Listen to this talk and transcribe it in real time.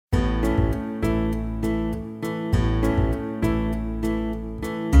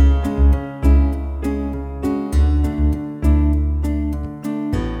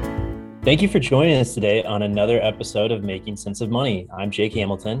Thank you for joining us today on another episode of Making Sense of Money. I'm Jake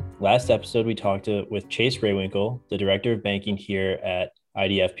Hamilton. Last episode, we talked with Chase Raywinkle, the Director of Banking here at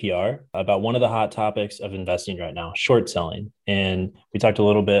IDFPR, about one of the hot topics of investing right now, short selling. And we talked a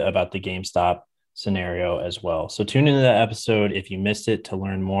little bit about the GameStop scenario as well. So tune into that episode if you missed it to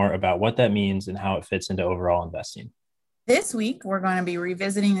learn more about what that means and how it fits into overall investing. This week, we're going to be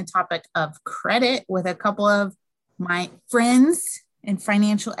revisiting the topic of credit with a couple of my friends and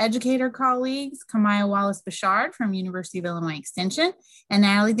financial educator colleagues, Kamaya Wallace-Bechard from University of Illinois Extension and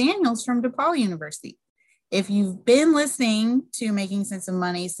Natalie Daniels from DePaul University. If you've been listening to Making Sense of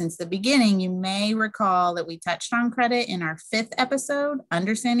Money since the beginning, you may recall that we touched on credit in our 5th episode,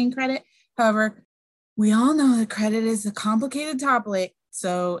 Understanding Credit. However, we all know that credit is a complicated topic,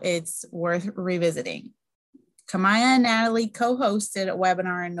 so it's worth revisiting. Kamaya and Natalie co-hosted a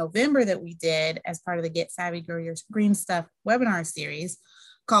webinar in November that we did as part of the Get Savvy, Grow Your Green Stuff webinar series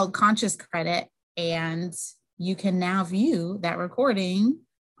called Conscious Credit. And you can now view that recording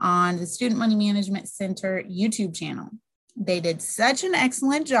on the Student Money Management Center YouTube channel. They did such an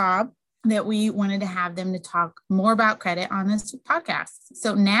excellent job that we wanted to have them to talk more about credit on this podcast.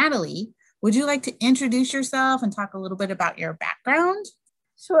 So Natalie, would you like to introduce yourself and talk a little bit about your background?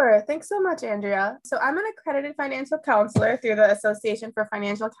 Sure. Thanks so much, Andrea. So I'm an accredited financial counselor through the Association for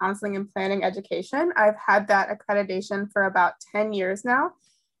Financial Counseling and Planning Education. I've had that accreditation for about 10 years now,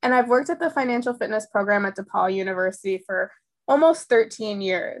 and I've worked at the financial fitness program at DePaul University for almost 13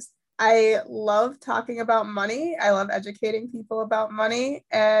 years. I love talking about money. I love educating people about money,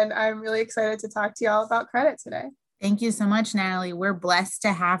 and I'm really excited to talk to y'all about credit today. Thank you so much, Natalie. We're blessed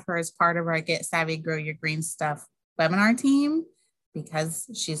to have her as part of our Get Savvy, Grow Your Green Stuff webinar team, because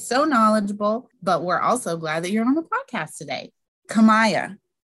she's so knowledgeable, but we're also glad that you're on the podcast today. Kamaya,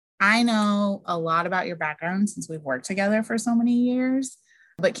 I know a lot about your background since we've worked together for so many years,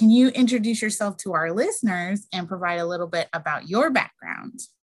 but can you introduce yourself to our listeners and provide a little bit about your background?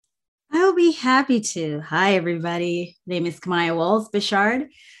 I'll be happy to. Hi, everybody. My name is Kamaya Wallace-Bechard.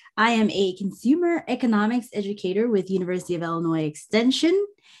 I am a consumer economics educator with University of Illinois Extension.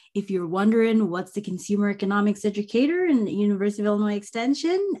 If you're wondering what's the consumer economics educator in the University of Illinois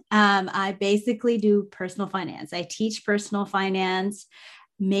Extension, I basically do personal finance. I teach personal finance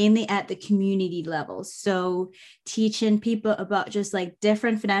mainly at the community level. So teaching people about just like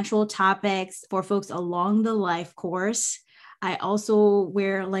different financial topics for folks along the life course. I also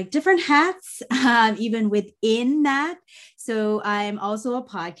wear like different hats, even within that. So I'm also a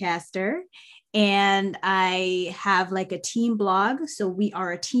podcaster. And I have like a team blog. So we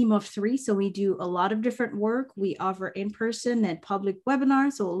are a team of 3. So we do a lot of different work. We offer in-person and public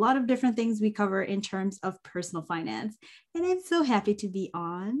webinars. So a lot of different things we cover in terms of personal finance. And I'm so happy to be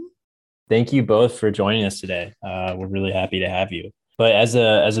on. Thank you both for joining us today. We're really happy to have you. But as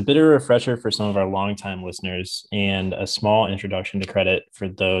a bit of a refresher for some of our longtime listeners and a small introduction to credit for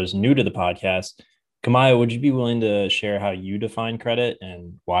those new to the podcast, Kamaya, would you be willing to share how you define credit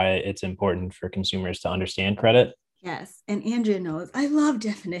and why it's important for consumers to understand credit? Yes. And Andrea knows I love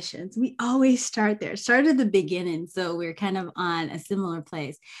definitions. We always start there, start at the beginning. So we're kind of on a similar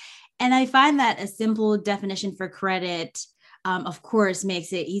place. And I find that a simple definition for credit, of course,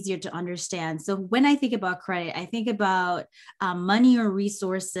 makes it easier to understand. So when I think about credit, I think about money or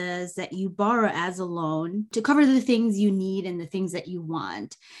resources that you borrow as a loan to cover the things you need and the things that you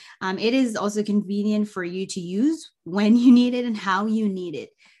want. It is also convenient for you to use when you need it and how you need it,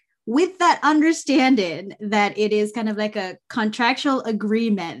 with that understanding that it is kind of like a contractual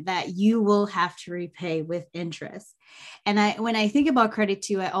agreement that you will have to repay with interest. And when I think about credit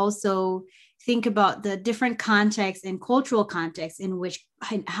too, I also think about the different contexts and cultural contexts in which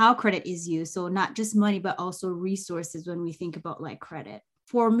how credit is used. So not just money, but also resources when we think about like credit.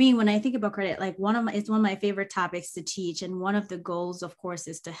 For me, when I think about credit, like it's one of my favorite topics to teach. And one of the goals, of course,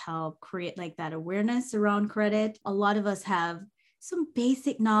 is to help create like that awareness around credit. A lot of us have some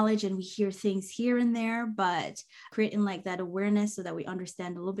basic knowledge and we hear things here and there, but creating like that awareness so that we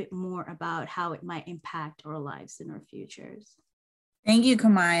understand a little bit more about how it might impact our lives in our futures. Thank you,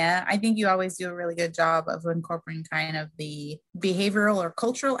 Kamaya. I think you always do a really good job of incorporating kind of the behavioral or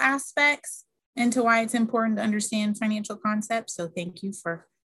cultural aspects into why it's important to understand financial concepts. So thank you for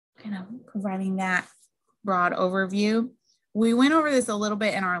kind of providing that broad overview. We went over this a little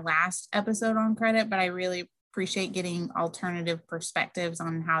bit in our last episode on credit, but I really appreciate getting alternative perspectives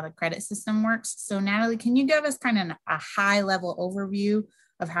on how the credit system works. So Natalie, can you give us kind of a high level overview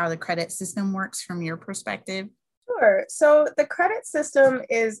of how the credit system works from your perspective? Sure. So the credit system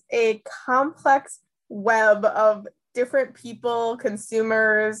is a complex web of different people,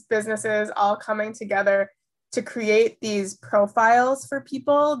 consumers, businesses, all coming together to create these profiles for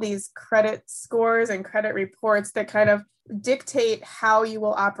people, these credit scores and credit reports that kind of dictate how you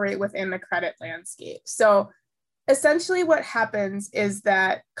will operate within the credit landscape. So essentially what happens is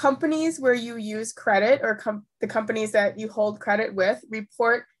that companies where you use credit, or the companies that you hold credit with,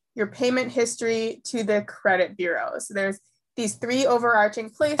 report your payment history to the credit bureau. So there's these three overarching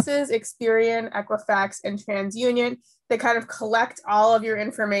places: Experian, Equifax, and TransUnion. They kind of collect all of your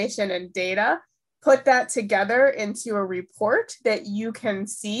information and data, put that together into a report that you can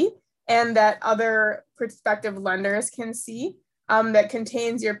see and that other prospective lenders can see, that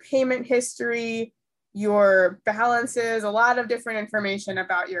contains your payment history, your balances, a lot of different information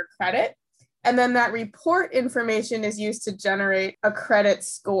about your credit. And then that report information is used to generate a credit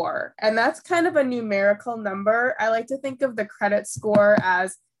score. And that's kind of a numerical number. I like to think of the credit score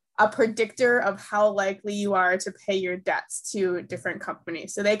as a predictor of how likely you are to pay your debts to different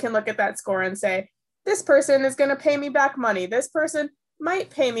companies. So they can look at that score and say, this person is going to pay me back money. This person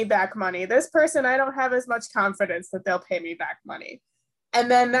might pay me back money. This person, I don't have as much confidence that they'll pay me back money. And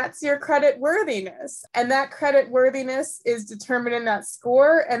then that's your credit worthiness. And that credit worthiness is determined in that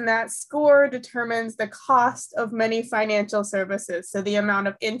score. And that score determines the cost of many financial services. So the amount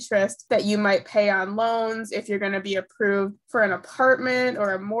of interest that you might pay on loans, if you're going to be approved for an apartment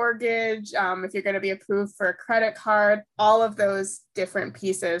or a mortgage, if you're going to be approved for a credit card, all of those different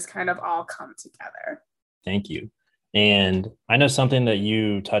pieces kind of all come together. Thank you. And I know something that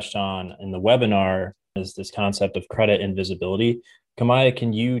you touched on in the webinar is this concept of credit invisibility. Kamaya,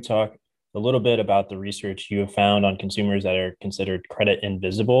 can you talk a little bit about the research you have found on consumers that are considered credit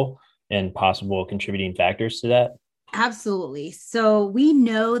invisible and possible contributing factors to that? Absolutely. So we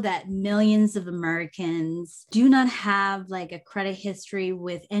know that millions of Americans do not have like a credit history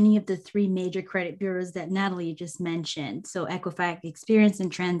with any of the three major credit bureaus that Natalie just mentioned. So Equifax, Experian,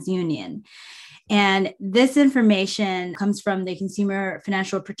 and TransUnion. And this information comes from the Consumer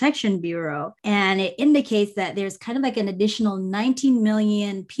Financial Protection Bureau. And it indicates that there's kind of like an additional 19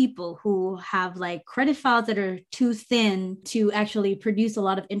 million people who have like credit files that are too thin to actually produce a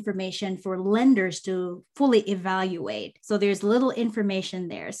lot of information for lenders to fully evaluate. So there's little information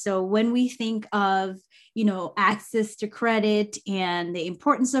there. So when we think of access to credit and the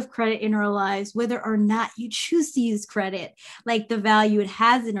importance of credit in our lives, whether or not you choose to use credit, like the value it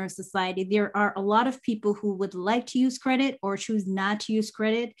has in our society, there are a lot of people who would like to use credit or choose not to use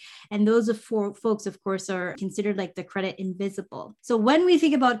credit. And those folks, of course, are considered like the credit invisible. So when we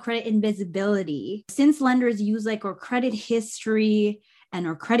think about credit invisibility, since lenders use like our credit history and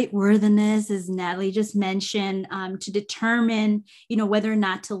our credit worthiness, as Natalie just mentioned, to determine, whether or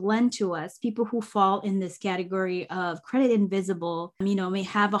not to lend to us. People who fall in this category of credit invisible, may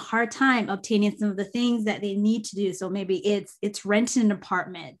have a hard time obtaining some of the things that they need to do. So maybe it's renting an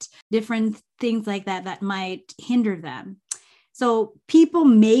apartment, different things like that might hinder them. So people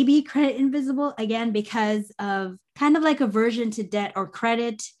may be credit invisible, again, because of kind of like aversion to debt or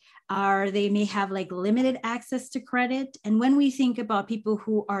credit, or they may have like limited access to credit. And when we think about people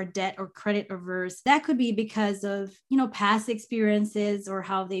who are debt or credit averse, that could be because of, past experiences or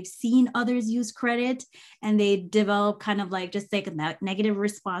how they've seen others use credit and they develop kind of like just like a negative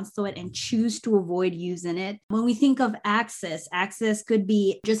response to it and choose to avoid using it. When we think of access could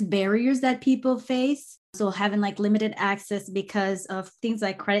be just barriers that people face. So having like limited access because of things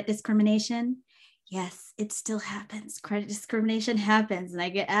like credit discrimination. Yes, it still happens. Credit discrimination happens. And I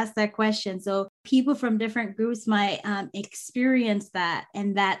get asked that question. So people from different groups might experience that.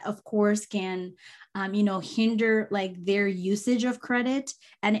 And that, of course, can, hinder like their usage of credit.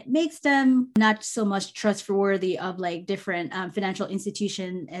 And it makes them not so much trustworthy of like different financial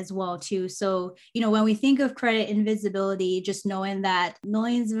institutions as well, too. So, when we think of credit invisibility, just knowing that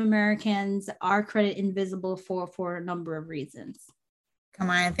millions of Americans are credit invisible for a number of reasons.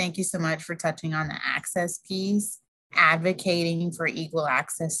 Kamaya, thank you so much for touching on the access piece. Advocating for equal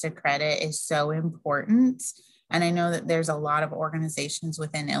access to credit is so important. And I know that there's a lot of organizations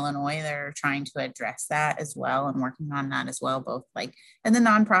within Illinois that are trying to address that as well and working on that as well, both like at the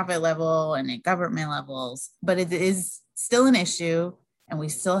nonprofit level and at government levels. But it is still an issue and we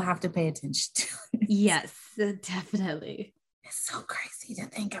still have to pay attention to it. Yes, definitely. It's so crazy to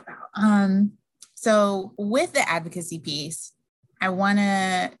think about. So with the advocacy piece, I want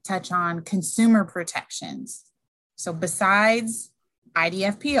to touch on consumer protections. So besides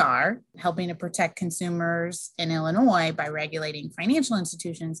IDFPR, helping to protect consumers in Illinois by regulating financial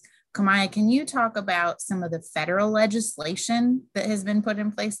institutions, Kamaya, can you talk about some of the federal legislation that has been put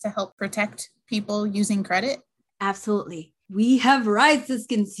in place to help protect people using credit? Absolutely. we have rights as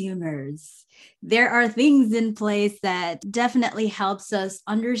consumers. There are things in place that definitely helps us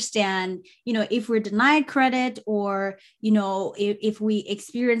understand, if we're denied credit or, if we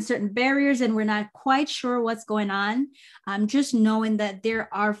experience certain barriers and we're not quite sure what's going on, just knowing that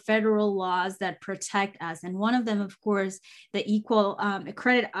there are federal laws that protect us. And one of them, of course, the Equal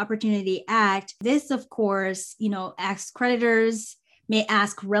Credit Opportunity Act. This, of course, asks creditors may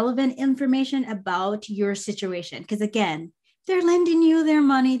ask relevant information about your situation. Because again, they're lending you their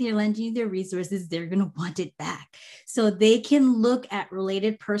money, they're lending you their resources, they're going to want it back. So they can look at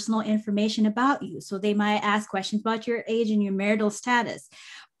related personal information about you. So they might ask questions about your age and your marital status,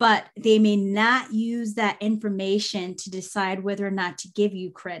 but they may not use that information to decide whether or not to give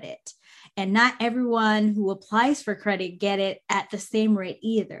you credit. And not everyone who applies for credit get it at the same rate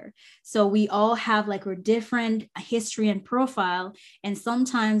either. So we all have like a different history and profile. And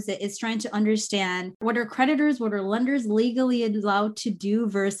sometimes it's trying to understand what are creditors, what are lenders legally allowed to do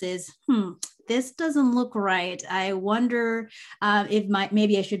versus, this doesn't look right. I wonder if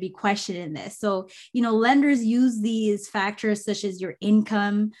maybe I should be questioning this. So, lenders use these factors such as your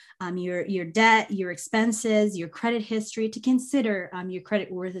income, your debt, your expenses, your credit history to consider your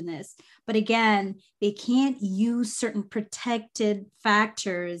credit worthiness. But again, they can't use certain protected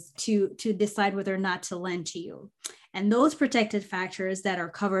factors to decide whether or not to lend to you. And those protected factors that are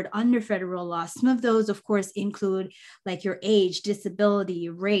covered under federal law, some of those, of course, include like your age, disability,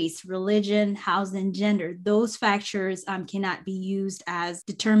 race, religion, housing, gender. Those factors cannot be used as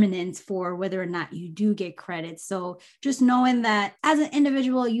determinants for whether or not you do get credit. So just knowing that as an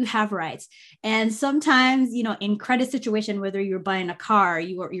individual, you have rights. And sometimes, in credit situation, whether you're buying a car,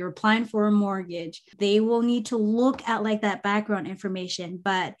 you're applying for a mortgage, they will need to look at like that background information.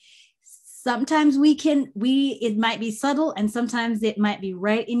 But sometimes it might be subtle, and sometimes it might be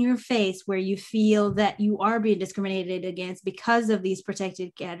right in your face where you feel that you are being discriminated against because of these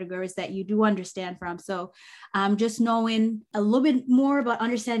protected categories that you do understand from. So just knowing a little bit more about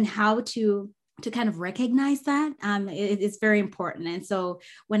understanding how to kind of recognize that it's very important. And so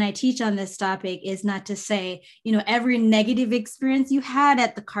when I teach on this topic is not to say, every negative experience you had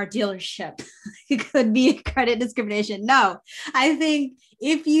at the car dealership it could be credit discrimination. No, I think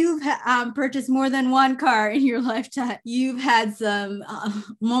if you've purchased more than one car in your lifetime, you've had some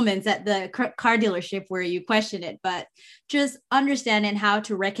moments at the car dealership where you question it, but just understanding how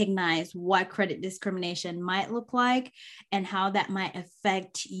to recognize what credit discrimination might look like and how that might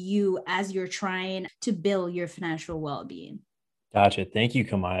affect you as you're trying to build your financial well-being. Gotcha. Thank you,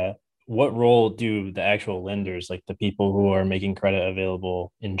 Kamaya. What role do the actual lenders, like the people who are making credit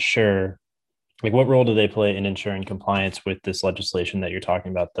available, ensure? Like, what role do they play in ensuring compliance with this legislation that you're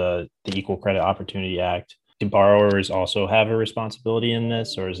talking about, the Equal Credit Opportunity Act? Do borrowers also have a responsibility in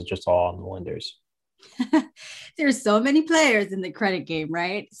this, or is it just all on the lenders? There's so many players in the credit game,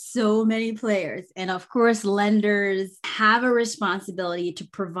 right? So many players. And of course, lenders have a responsibility to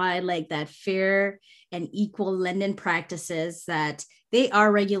provide like that fair and equal lending practices that they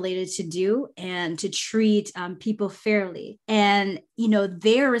are regulated to do and to treat people fairly. And,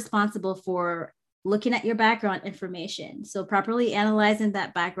 they're responsible for looking at your background information. So properly analyzing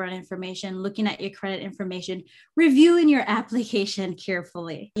that background information, looking at your credit information, reviewing your application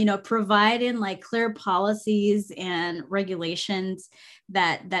carefully, providing like clear policies and regulations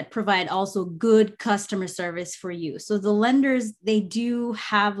that provide also good customer service for you. So the lenders, they do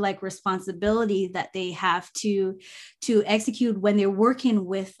have like responsibility that they have to execute when they're working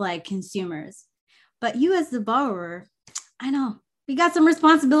with like consumers. But you as the borrower, I know, we got some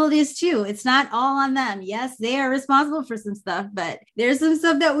responsibilities too. It's not all on them. Yes, they are responsible for some stuff, but there's some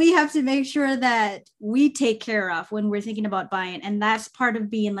stuff that we have to make sure that we take care of when we're thinking about buying. And that's part of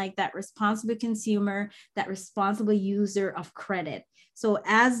being like that responsible consumer, that responsible user of credit. So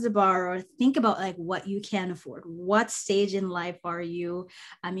as the borrower, think about like what you can afford. What stage in life are you?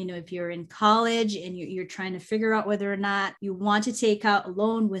 If you're in college and you're trying to figure out whether or not you want to take out a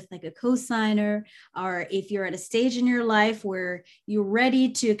loan with like a cosigner, or if you're at a stage in your life where you're ready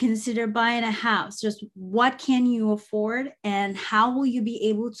to consider buying a house, just what can you afford and how will you be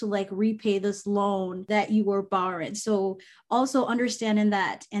able to like repay this loan that you were borrowing? So also understanding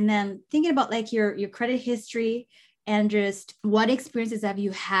that, and then thinking about like your credit history, and just what experiences have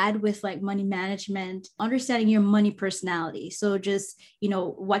you had with like money management, understanding your money personality. So just,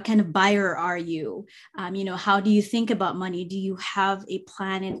 what kind of buyer are you? How do you think about money? Do you have a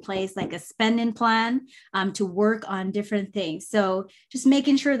plan in place, like a spending plan to work on different things? So just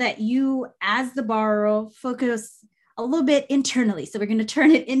making sure that you as the borrower focus a little bit internally. So we're going to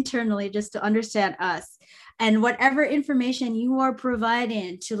turn it internally just to understand us, and whatever information you are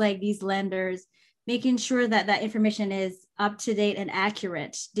providing to like these lenders, making sure that that information is up to date and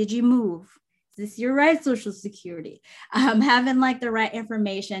accurate. Did you move? Is this your right social security? Having like the right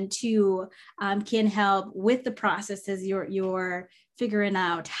information too can help with the process as you're figuring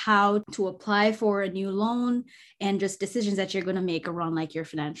out how to apply for a new loan and just decisions that you're going to make around like your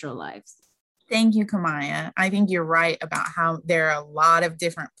financial lives. Thank you, Kamaya. I think you're right about how there are a lot of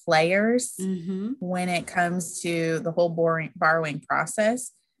different players when it comes to the whole borrowing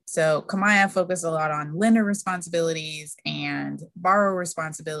process. So Kamaya focused a lot on lender responsibilities and borrower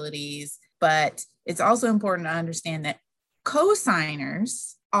responsibilities, but it's also important to understand that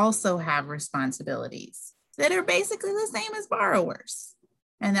co-signers also have responsibilities that are basically the same as borrowers.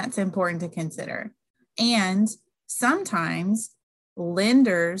 And that's important to consider. And sometimes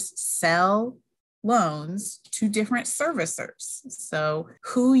lenders sell loans to different servicers. So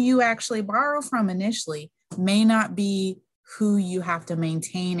who you actually borrow from initially may not be who you have to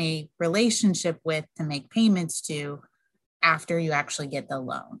maintain a relationship with to make payments to after you actually get the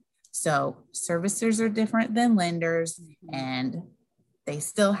loan. So servicers are different than lenders, and they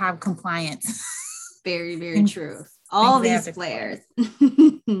still have compliance. Very, very true. All these players.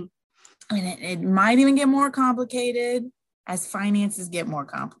 And it might even get more complicated as finances get more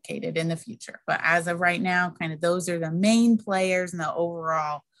complicated in the future. But as of right now, kind of those are the main players in the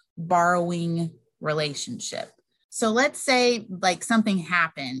overall borrowing relationship. So let's say like something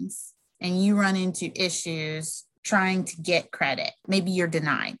happens and you run into issues trying to get credit. Maybe you're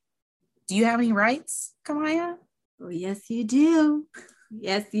denied. Do you have any rights, Kamaya? Oh, yes, you do.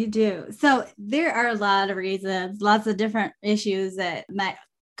 Yes, you do. So there are a lot of reasons, lots of different issues that might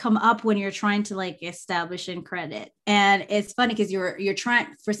come up when you're trying to like establish in credit. And it's funny because you're trying,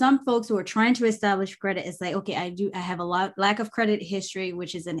 for some folks who are trying to establish credit, it's like, okay, I have a lack of credit history,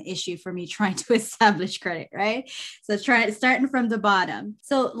 which is an issue for me trying to establish credit, right? So starting from the bottom.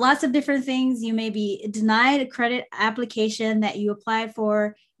 So lots of different things. You may be denied a credit application that you applied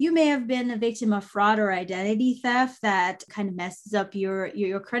for. You may have been a victim of fraud or identity theft that kind of messes up your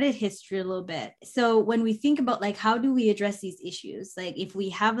credit history a little bit. So when we think about like, how do we address these issues? Like if we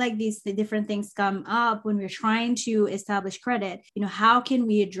have like these different things come up when we're trying to establish credit, how can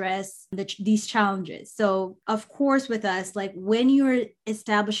we address these challenges? So of course with us, like when you're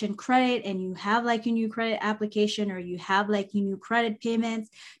establishing credit and you have like a new credit application or you have like your new credit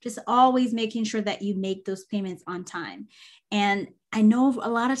payments, just always making sure that you make those payments on time. And I know a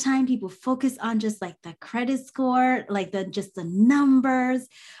lot of time people focus on just like the credit score, like just the numbers,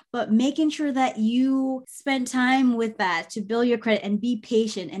 but making sure that you spend time with that to build your credit and be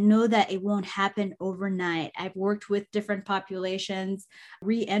patient and know that it won't happen overnight. I've worked with different populations,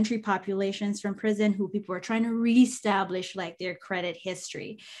 re-entry populations from prison who people are trying to reestablish like their credit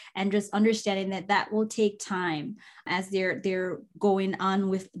history, and just understanding that will take time as they're going on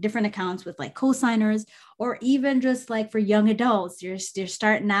with different accounts with like co-signers, or even just like for young adults, they're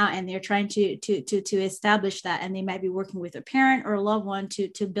starting out and they're trying to establish that, and they might be working with a parent or a loved one to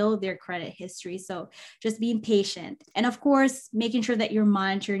build their credit history. So just being patient, and of course making sure that you're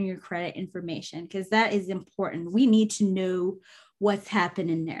monitoring your credit information, because that is important. We need to know what's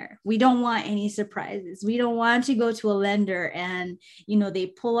happening there. We don't want any surprises. We don't want to go to a lender and, they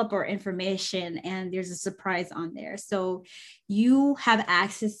pull up our information and there's a surprise on there. So you have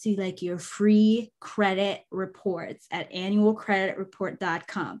access to like your free credit reports at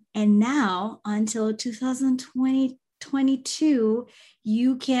annualcreditreport.com. And now until 2022,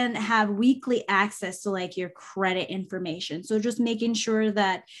 you can have weekly access to like your credit information. So just making sure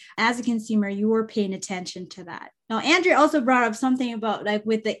that as a consumer, you are paying attention to that. Now, Andrea also brought up something about like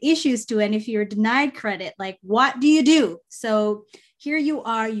with the issues to it. And if you're denied credit, like what do you do? So here you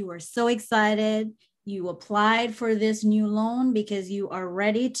are so excited. You applied for this new loan because you are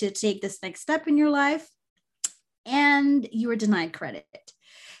ready to take this next step in your life, and you were denied credit.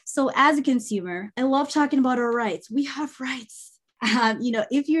 So as a consumer, I love talking about our rights. We have rights.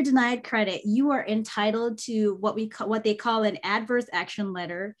 If you're denied credit, you are entitled to what they call an adverse action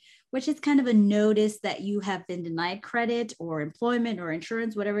letter, which is kind of a notice that you have been denied credit or employment or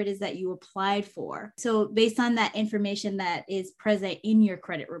insurance, whatever it is that you applied for. So based on that information that is present in your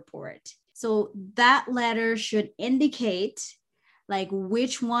credit report. So that letter should indicate like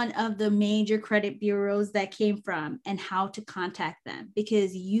which one of the major credit bureaus that came from and how to contact them,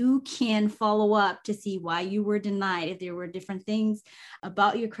 because you can follow up to see why you were denied, if there were different things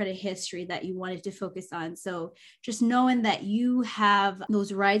about your credit history that you wanted to focus on. So just knowing that you have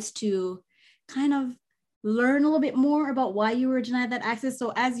those rights to kind of learn a little bit more about why you were denied that access.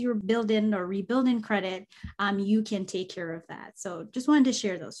 So as you're building or rebuilding credit, you can take care of that. So just wanted to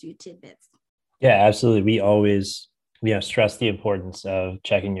share those few tidbits. Yeah, absolutely. We always stress the importance of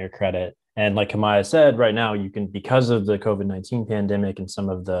checking your credit And like Kamaya said, right now you can, because of the COVID-19 pandemic and some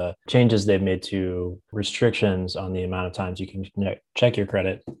of the changes they've made to restrictions on the amount of times you can check your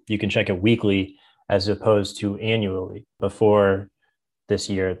credit, you can check it weekly as opposed to annually. Before this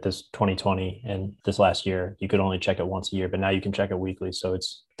year, this 2020 and this last year, you could only check it once a year, but now you can check it weekly. So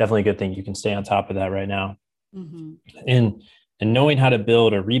it's definitely a good thing. You can stay on top of that right now. Mm-hmm. And knowing how to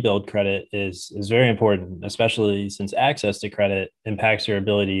build or rebuild credit is very important, especially since access to credit impacts your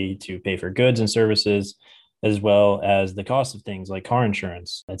ability to pay for goods and services, as well as the cost of things like car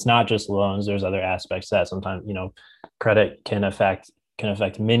insurance. It's not just loans. There's other aspects that sometimes, credit can affect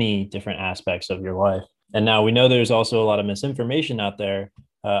many different aspects of your life. And now we know there's also a lot of misinformation out there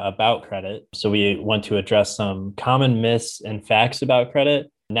about credit. So we want to address some common myths and facts about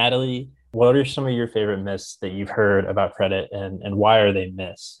credit. Natalie, what are some of your favorite myths that you've heard about credit, and why are they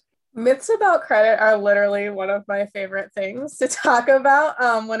myths? Myths about credit are literally one of my favorite things to talk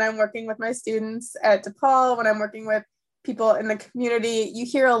about when I'm working with my students at DePaul, when I'm working with people in the community. You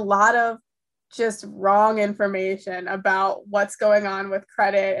hear a lot of just wrong information about what's going on with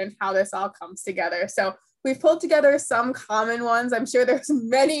credit and how this all comes together. So we've pulled together some common ones. I'm sure there's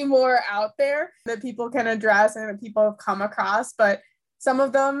many more out there that people can address and that people have come across, but some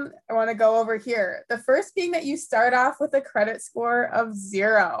of them I want to go over here. The first being that you start off with a credit score of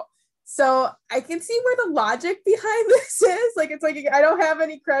 0. So I can see where the logic behind this is. It's like I don't have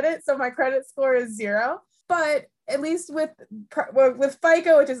any credit, so my credit score is 0. But at least with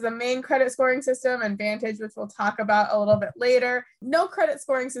FICO, which is the main credit scoring system, and Vantage, which we'll talk about a little bit later, no credit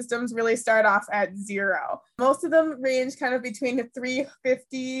scoring systems really start off at 0. Most of them range kind of between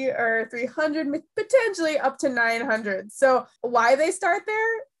 350 or 300, potentially up to 900. So why they start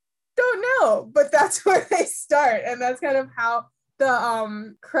there, don't know, but that's where they start. And that's kind of how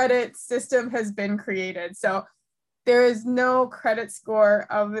the credit system has been created. So there is no credit score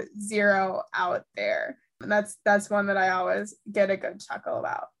of 0 out there. And that's one that I always get a good chuckle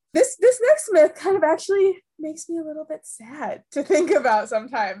about. This next myth kind of actually makes me a little bit sad to think about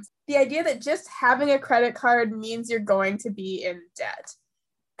sometimes. The idea that just having a credit card means you're going to be in debt.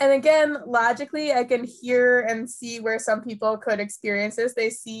 And again, logically, I can hear and see where some people could experience this. They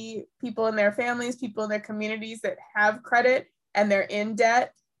see people in their families, people in their communities that have credit and they're in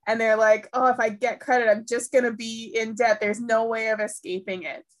debt. And they're like, oh, if I get credit, I'm just going to be in debt. There's no way of escaping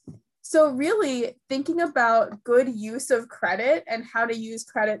it. So really thinking about good use of credit and how to use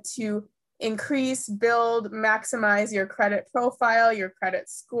credit to increase, build, maximize your credit profile, your credit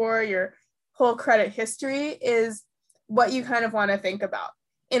score, your whole credit history is what you kind of want to think about.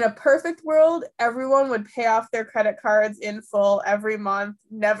 In a perfect world, everyone would pay off their credit cards in full every month,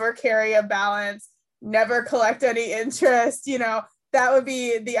 never carry a balance, never collect any interest. That would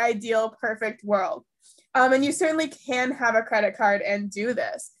be the ideal perfect world. And you certainly can have a credit card and do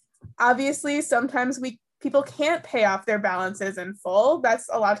this. Obviously, sometimes people can't pay off their balances in full. That's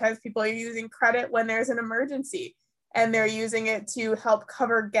a lot of times people are using credit when there's an emergency and they're using it to help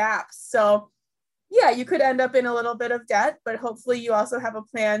cover gaps. So yeah, you could end up in a little bit of debt, but hopefully you also have a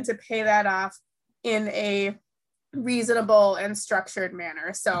plan to pay that off in a reasonable and structured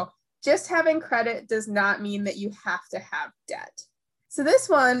manner. So just having credit does not mean that you have to have debt. So this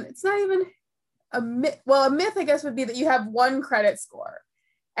one, it's not even a myth. Well, a myth, I guess, would be that you have one credit score.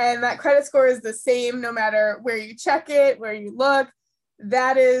 And that credit score is the same no matter where you check it, where you look.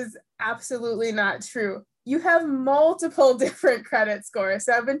 That is absolutely not true. You have multiple different credit scores.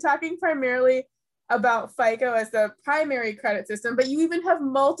 So I've been talking primarily about FICO as the primary credit system, but you even have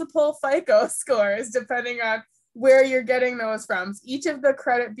multiple FICO scores depending on where you're getting those from. Each of the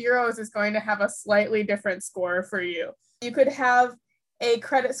credit bureaus is going to have a slightly different score for you. You could have a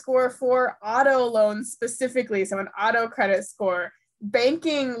credit score for auto loans specifically, so an auto credit score.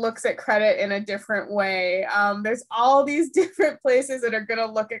 Banking looks at credit in a different way. There's all these different places that are going to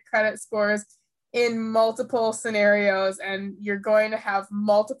look at credit scores in multiple scenarios, and you're going to have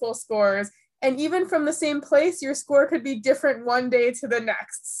multiple scores. And even from the same place, your score could be different one day to the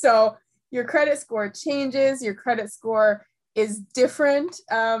next. So your credit score changes, your credit score is different,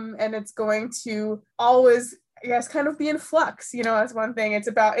 and it's going to always, I guess, kind of be in flux. That's one thing.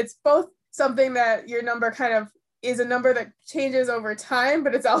 It's both something that your number kind of is a number that changes over time,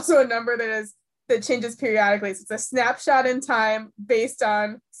 but it's also a number that changes periodically. So it's a snapshot in time based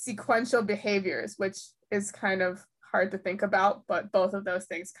on sequential behaviors, which is kind of hard to think about, but both of those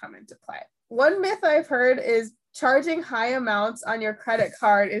things come into play. One myth I've heard is charging high amounts on your credit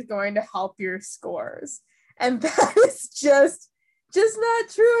card is going to help your scores. And that is just not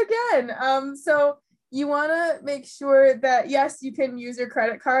true again. So you want to make sure that, yes, you can use your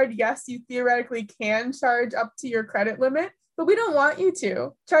credit card. Yes, you theoretically can charge up to your credit limit, but we don't want you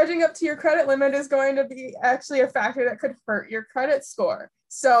to. Charging up to your credit limit is going to be actually a factor that could hurt your credit score.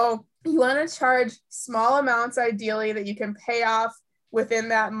 So you want to charge small amounts, ideally, that you can pay off within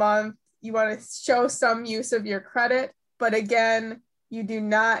that month. You want to show some use of your credit, but again, you do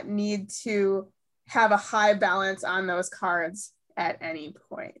not need to have a high balance on those cards at any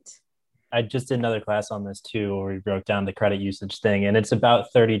point. I just did another class on this too, where we broke down the credit usage thing, and it's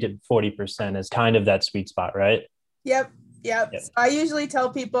about 30 to 40% is kind of that sweet spot, right? Yep. So I usually tell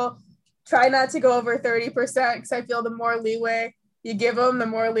people, try not to go over 30% because I feel the more leeway you give them, the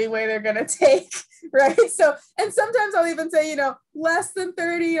more leeway they're going to take, right? So, and sometimes I'll even say, less than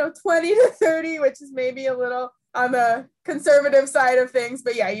 30, 20 to 30, which is maybe a little on the conservative side of things.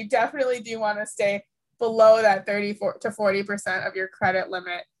 But yeah, you definitely do want to stay below that 30 to 40% of your credit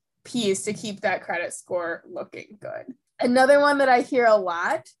limit piece to keep that credit score looking good. Another one that I hear a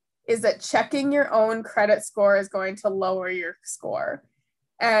lot is that checking your own credit score is going to lower your score.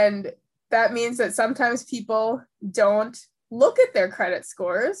 And that means that sometimes people don't look at their credit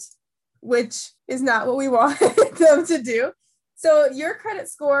scores, which is not what we want them to do. So your credit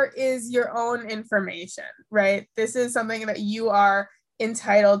score is your own information, right? This is something that you are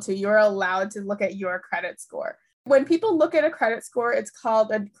entitled to. You're allowed to look at your credit score. When people look at a credit score, it's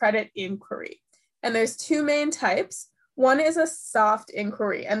called a credit inquiry. And there's two main types. One is a soft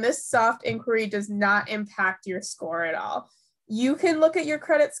inquiry, and this soft inquiry does not impact your score at all. You can look at your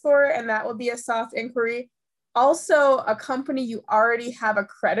credit score, and that will be a soft inquiry. Also, a company you already have a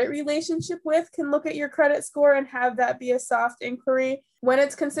credit relationship with can look at your credit score and have that be a soft inquiry. When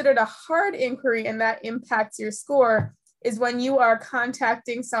it's considered a hard inquiry and that impacts your score is when you are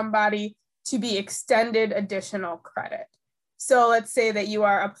contacting somebody to be extended additional credit. So let's say that you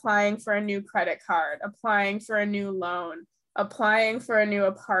are applying for a new credit card, applying for a new loan, applying for a new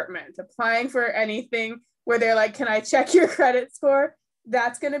apartment, applying for anything where they're like, can I check your credit score?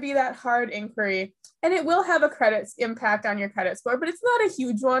 That's going to be that hard inquiry. And it will have a credit impact on your credit score, but it's not a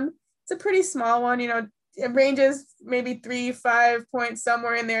huge one. It's a pretty small one. It ranges maybe 3-5 points,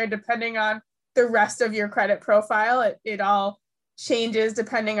 somewhere in there, depending on the rest of your credit profile. It all changes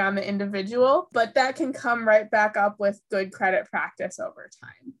depending on the individual, but that can come right back up with good credit practice over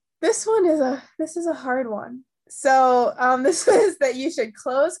time. This is a hard one. So this is that you should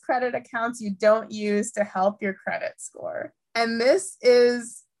close credit accounts you don't use to help your credit score. And this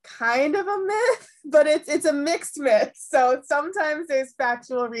is kind of a myth, but it's a mixed myth. So sometimes there's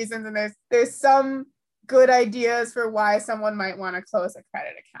factual reasons and there's some good ideas for why someone might want to close a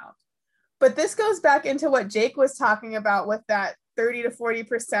credit account. But this goes back into what Jake was talking about with that 30 to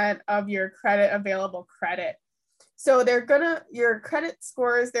 40% of your credit available credit. So your credit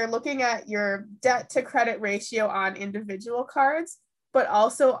scores, they're looking at your debt to credit ratio on individual cards, but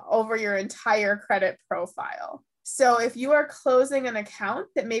also over your entire credit profile. So if you are closing an account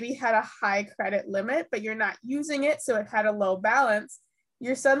that maybe had a high credit limit, but you're not using it, so it had a low balance,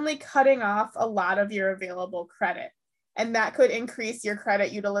 you're suddenly cutting off a lot of your available credit. And that could increase your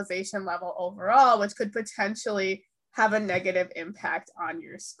credit utilization level overall, which could potentially have a negative impact on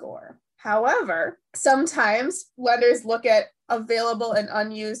your score. However, sometimes lenders look at available and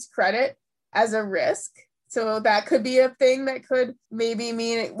unused credit as a risk. So that could be a thing that could maybe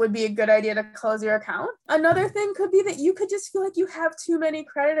mean it would be a good idea to close your account. Another thing could be that you could just feel like you have too many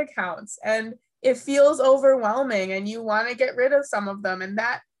credit accounts and it feels overwhelming and you want to get rid of some of them. And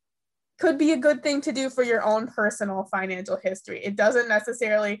that could be a good thing to do for your own personal financial history. It doesn't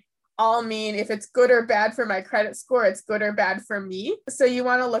necessarily all mean if it's good or bad for my credit score, it's good or bad for me. So you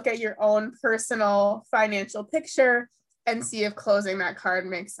want to look at your own personal financial picture and see if closing that card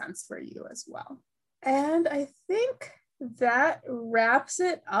makes sense for you as well. And I think that wraps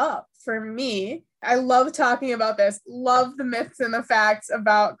it up for me. I love talking about this, love the myths and the facts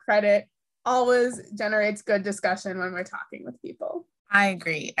about credit. Always generates good discussion when we're talking with people. I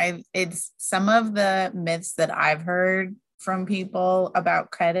agree. It's some of the myths that I've heard from people about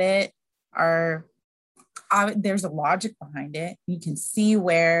credit there's a logic behind it. You can see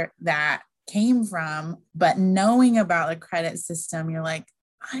where that came from, but knowing about the credit system, you're like,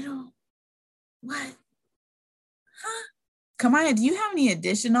 what? Huh? Kamaya, do you have any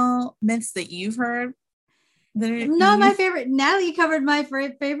additional myths that you've heard? No, my favorite. Natalie covered my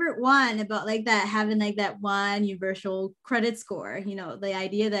favorite one about like that, having like that one universal credit score. The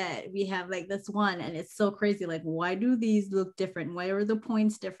idea that we have like this one, and it's so crazy. Like, why do these look different? Why are the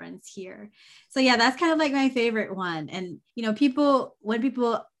points difference here? So yeah, that's kind of like my favorite one. And when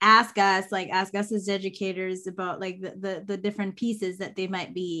people ask us as educators about like the different pieces that they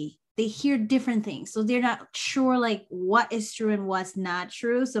might be they hear different things. So they're not sure like what is true and what's not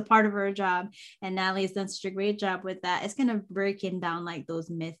true. So part of her job, and Natalie has done such a great job with that, is kind of breaking down like those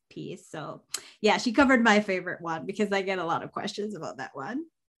myth piece. So yeah, she covered my favorite one because I get a lot of questions about that one.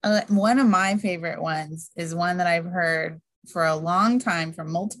 One of my favorite ones is one that I've heard for a long time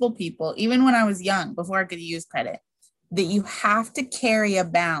from multiple people, even when I was young, before I could use credit, that you have to carry a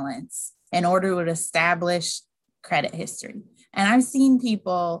balance in order to establish credit history. And I've seen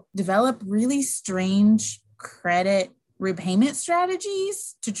people develop really strange credit repayment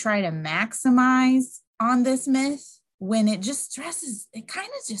strategies to try to maximize on this myth when it kind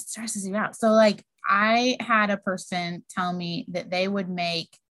of just stresses you out. So like I had a person tell me that they would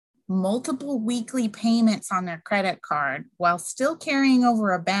make multiple weekly payments on their credit card while still carrying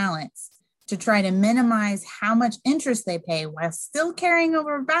over a balance to try to minimize how much interest they pay while still carrying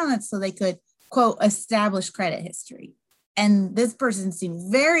over a balance so they could, quote, establish credit history. And this person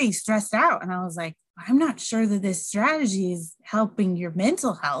seemed very stressed out. And I was like, I'm not sure that this strategy is helping your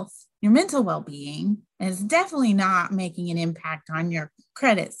mental health, your mental well-being, and it's definitely not making an impact on your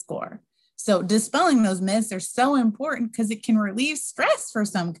credit score. So dispelling those myths are so important because it can relieve stress for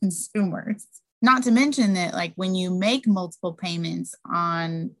some consumers. Not to mention that like when you make multiple payments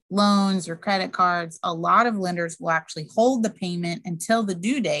on loans or credit cards, a lot of lenders will actually hold the payment until the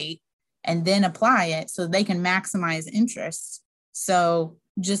due date and then apply it so they can maximize interest. So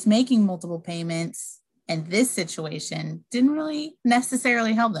just making multiple payments in this situation didn't really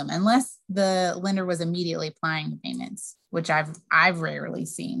necessarily help them unless the lender was immediately applying the payments, which I've rarely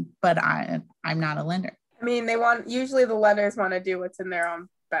seen, but I'm not a lender. I mean, usually the lenders want to do what's in their own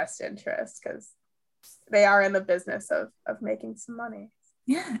best interest because they are in the business of making some money.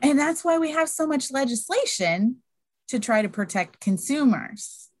 Yeah. And that's why we have so much legislation to try to protect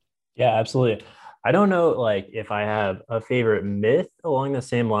consumers. Yeah, absolutely. I don't know, like, if I have a favorite myth along the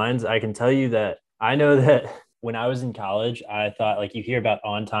same lines. I can tell you that I know that when I was in college, I thought like you hear about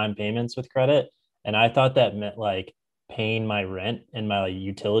on-time payments with credit, and I thought that meant like paying my rent and my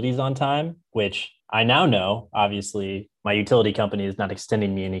utilities on time, which I now know, obviously, my utility company is not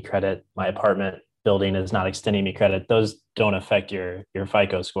extending me any credit. My apartment building is not extending me credit. Those don't affect your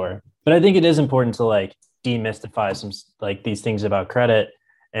FICO score. But I think it is important to like demystify some like these things about credit.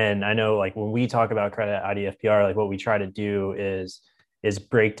 And I know like when we talk about credit at IDFPR, like what we try to do is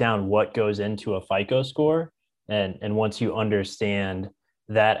break down what goes into a FICO score. And once you understand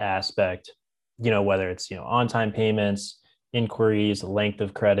that aspect, whether it's, on-time payments, inquiries, length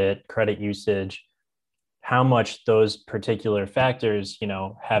of credit, credit usage, how much those particular factors,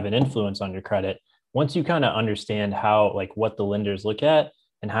 have an influence on your credit. Once you kind of understand how, like what the lenders look at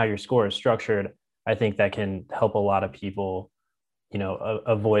and how your score is structured, I think that can help a lot of people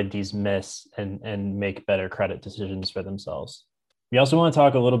avoid these myths and make better credit decisions for themselves. We also want to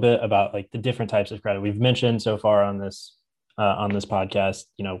talk a little bit about like the different types of credit we've mentioned so far on this podcast,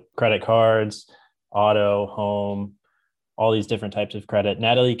 credit cards, auto, home, all these different types of credit.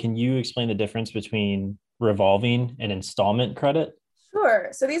 Natalie, can you explain the difference between revolving and installment credit? Sure.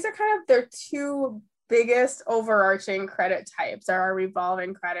 So these are kind of their two biggest overarching credit types are our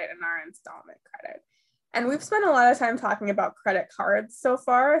revolving credit and our installment credit. And we've spent a lot of time talking about credit cards so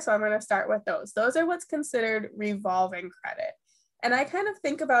far. So I'm going to start with those. Those are what's considered revolving credit. And I kind of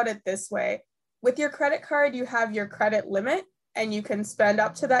think about it this way. With your credit card, you have your credit limit and you can spend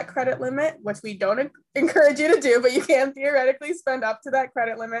up to that credit limit, which we don't encourage you to do, but you can theoretically spend up to that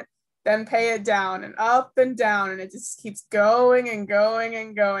credit limit, then pay it down and up and down. And it just keeps going and going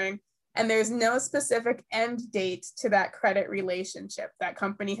and going. And there's no specific end date to that credit relationship. That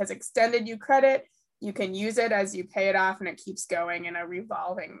company has extended you credit. You can use it as you pay it off and it keeps going in a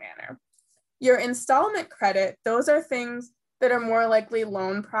revolving manner. Your installment credit, those are things that are more likely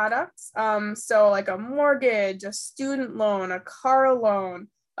loan products. So like a mortgage, a student loan, a car loan,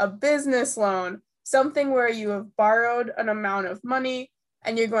 a business loan, something where you have borrowed an amount of money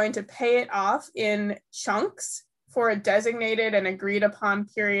and you're going to pay it off in chunks for a designated and agreed upon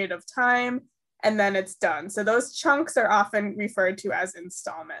period of time, and then it's done. So those chunks are often referred to as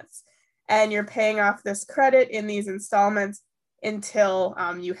installments. And you're paying off this credit in these installments until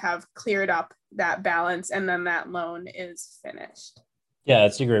you have cleared up that balance and then that loan is finished. Yeah,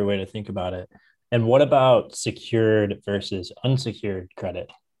 that's a great way to think about it. And what about secured versus unsecured credit?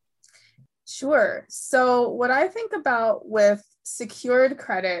 Sure. So what I think about with secured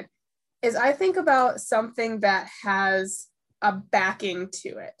credit is I think about something that has a backing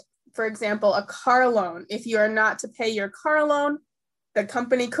to it. For example, a car loan. If you are not to pay your car loan, the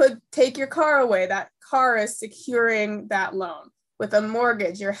company could take your car away. That car is securing that loan. With a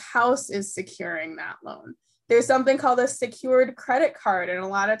mortgage, your house is securing that loan. There's something called a secured credit card. And a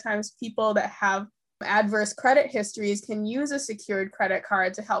lot of times people that have adverse credit histories can use a secured credit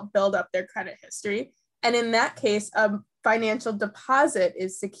card to help build up their credit history. And in that case, a financial deposit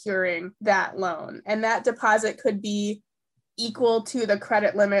is securing that loan. And that deposit could be equal to the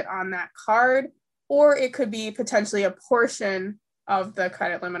credit limit on that card, or it could be potentially a portion of the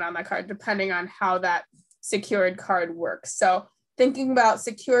credit limit on that card, depending on how that secured card works. So thinking about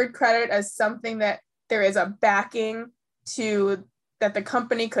secured credit as something that there is a backing to that the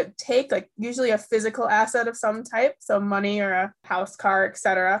company could take, like usually a physical asset of some type, so money or a house, car,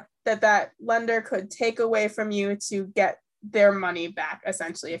 etc., that lender could take away from you to get their money back,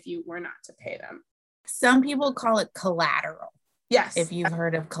 essentially, if you were not to pay them. Some people call it collateral. Yes. If you've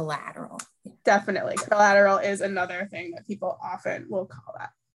heard of collateral. Definitely. Collateral is another thing that people often will call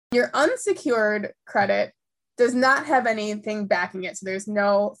that. Your unsecured credit does not have anything backing it. So there's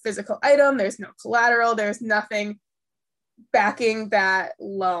no physical item, there's no collateral, there's nothing backing that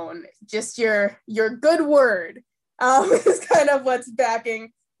loan. Just your good word is kind of what's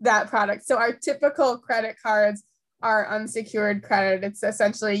backing that product. So our typical credit cards are unsecured credit. It's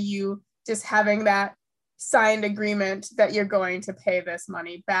essentially you just having that signed agreement that you're going to pay this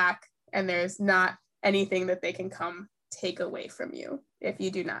money back, and there's not anything that they can come take away from you if you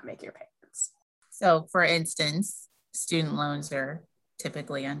do not make your payments. So for instance, student loans are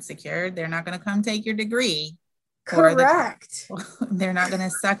typically unsecured. They're not going to come take your degree. Correct. They're not going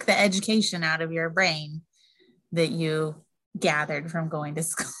to suck the education out of your brain that you gathered from going to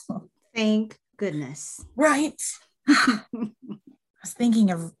school. Thank goodness. Right. I was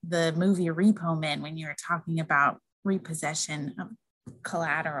thinking of the movie Repo Man when you were talking about repossession of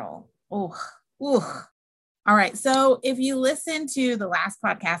collateral. Oh. All right. So if you listen to the last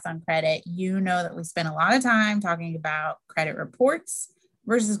podcast on credit, you know that we spent a lot of time talking about credit reports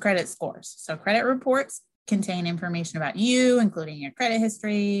versus credit scores. So credit reports contain information about you, including your credit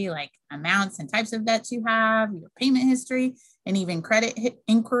history, like amounts and types of debts you have, your payment history, and even credit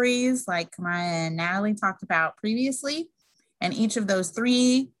inquiries like Kamaya and Natalie talked about previously. And each of those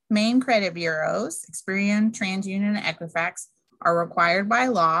three main credit bureaus, Experian, TransUnion, and Equifax, are required by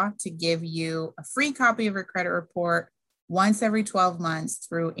law to give you a free copy of your credit report once every 12 months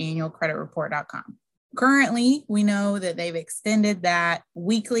through annualcreditreport.com. Currently, we know that they've extended that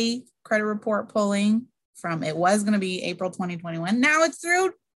weekly credit report pulling from, it was going to be April 2021. Now it's through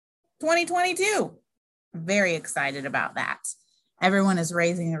 2022. Very excited about that. Everyone is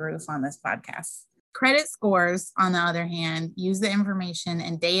raising the roof on this podcast. Credit scores, on the other hand, use the information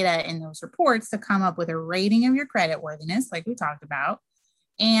and data in those reports to come up with a rating of your credit worthiness, like we talked about.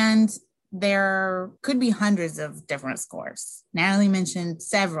 And there could be hundreds of different scores. Natalie mentioned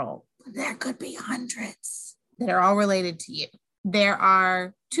several, but there could be hundreds that are all related to you. There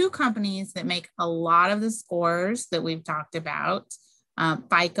are two companies that make a lot of the scores that we've talked about.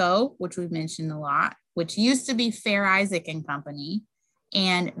 FICO, which we've mentioned a lot, which used to be Fair Isaac and Company,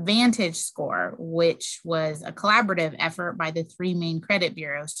 and Vantage Score, which was a collaborative effort by the three main credit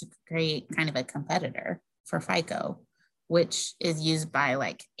bureaus to create kind of a competitor for FICO, which is used by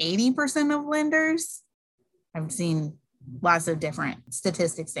like 80% of lenders. I've seen lots of different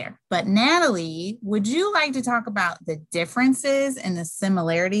statistics there. But Natalie, would you like to talk about the differences and the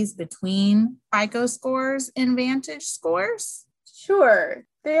similarities between FICO scores and Vantage scores? Sure.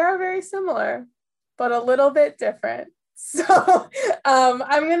 They are very similar, but a little bit different. So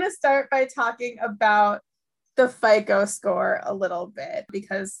I'm going to start by talking about the FICO score a little bit,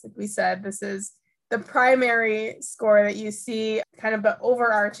 because like we said, this is the primary score that you see, kind of the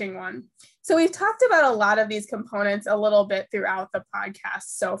overarching one. So we've talked about a lot of these components a little bit throughout the podcast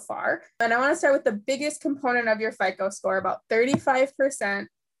so far. And I want to start with the biggest component of your FICO score. About 35%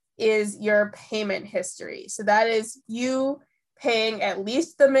 is your payment history. So that is you paying at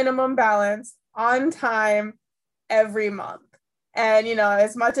least the minimum balance on time every month. And, you know,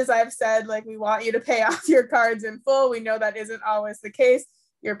 as much as I've said, like, we want you to pay off your cards in full, we know that isn't always the case.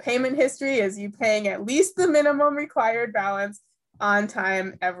 Your payment history is you paying at least the minimum required balance on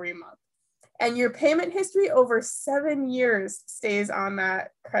time every month. And your payment history over 7 years stays on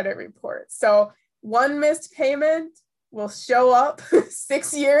that credit report. So one missed payment will show up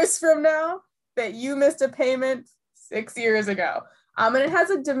 6 years from now that you missed a payment 6 years ago. And it has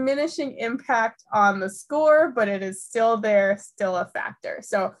a diminishing impact on the score, but it is still there, still a factor.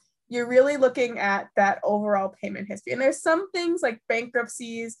 So you're really looking at that overall payment history. And there's some things like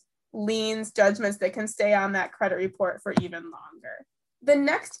bankruptcies, liens, judgments that can stay on that credit report for even longer. The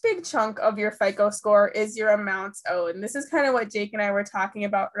next big chunk of your FICO score is your amounts owed. And this is kind of what Jake and I were talking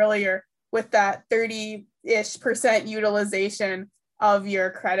about earlier with that 30-ish% utilization of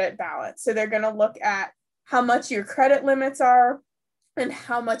your credit balance. So they're going to look at how much your credit limits are, and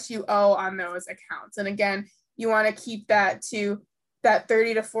how much you owe on those accounts. And again, you want to keep that to that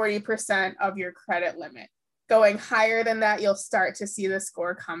 30 to 40% of your credit limit. Going higher than that, you'll start to see the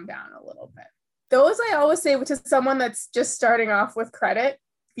score come down a little bit. Those I always say to someone that's just starting off with credit,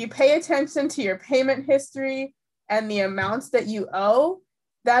 if you pay attention to your payment history and the amounts that you owe,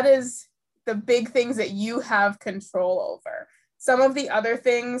 that is the big things that you have control over. Some of the other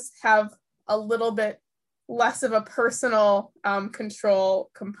things have a little bit less of a personal control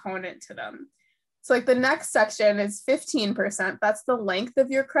component to them. So like the next section is 15%. That's the length of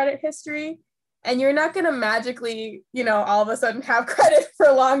your credit history. And you're not going to magically, all of a sudden have credit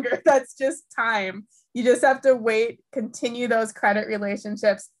for longer. That's just time. You just have to wait, continue those credit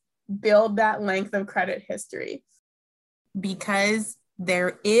relationships, build that length of credit history. Because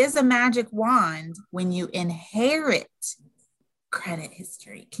there is a magic wand when you inherit credit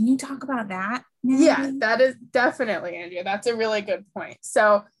history. Can you talk about that? Yeah, that is definitely, Andrea. That's a really good point.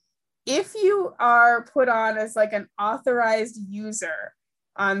 So if you are put on as like an authorized user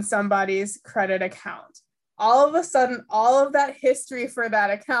on somebody's credit account, all of a sudden, all of that history for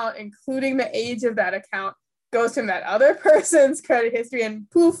that account, including the age of that account, goes from that other person's credit history and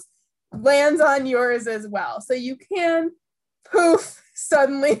poof, lands on yours as well. So you can poof,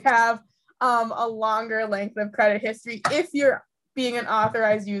 suddenly have a longer length of credit history if you're being an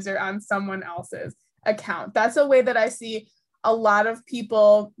authorized user on someone else's account. That's a way that I see a lot of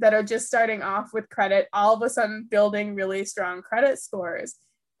people that are just starting off with credit, all of a sudden building really strong credit scores.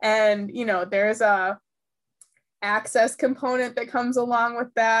 And, there's a access component that comes along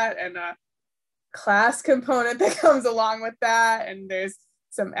with that, and a class component that comes along with that. And there's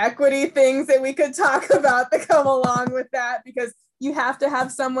some equity things that we could talk about that come along with that, because you have to have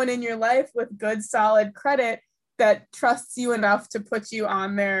someone in your life with good, solid credit that trusts you enough to put you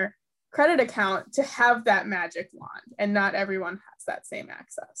on their credit account to have that magic wand. And not everyone has that same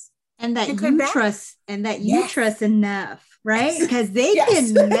access. And that you trust, trust enough, right? Because they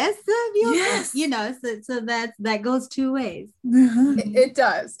Yes. can mess up your, so that goes two ways. It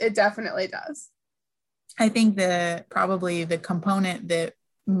does. It definitely does. I think probably the component that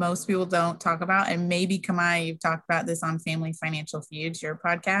most people don't talk about, and maybe Kamai, you've talked about this on Family Financial Feuds, your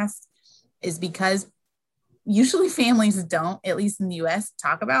podcast, is because usually families don't, at least in the US,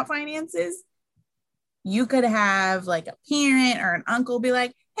 talk about finances. You could have like a parent or an uncle be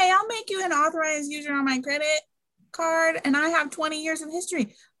like, hey, I'll make you an authorized user on my credit card, and I have 20 years of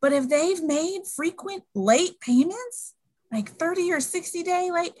history. But if they've made frequent late payments, like 30 or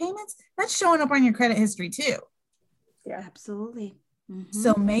 60-day late payments, that's showing up on your credit history too. Yeah, absolutely. Mm-hmm.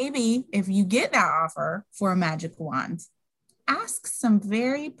 So maybe if you get that offer for a magic wand, ask some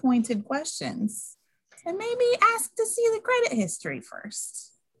very pointed questions and maybe ask to see the credit history first.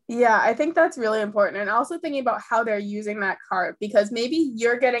 Yeah, I think that's really important. And also thinking about how they're using that card, because maybe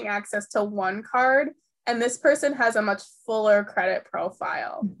you're getting access to one card and this person has a much fuller credit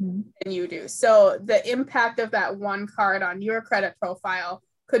profile than you do. So the impact of that one card on your credit profile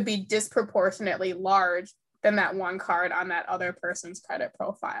could be disproportionately large than that one card on that other person's credit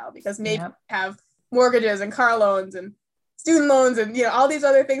profile, because maybe you have mortgages and car loans and student loans and all these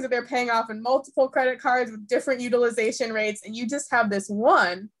other things that they're paying off in multiple credit cards with different utilization rates, and you just have this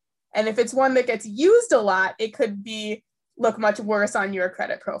one. And if it's one that gets used a lot, it could look much worse on your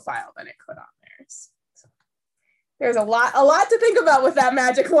credit profile than it could on theirs. So there's a lot to think about with that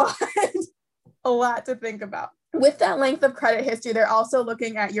magic wand. A lot to think about. With that length of credit history, they're also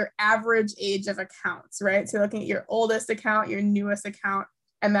looking at your average age of accounts, right? So looking at your oldest account, your newest account,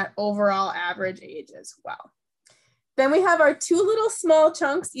 and that overall average age as well. Then we have our two little small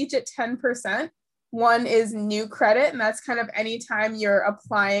chunks, each at 10%. One is new credit, and that's kind of anytime you're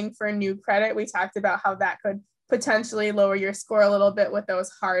applying for new credit. We talked about how that could potentially lower your score a little bit with those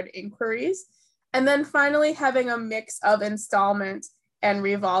hard inquiries. And then finally, having a mix of installment and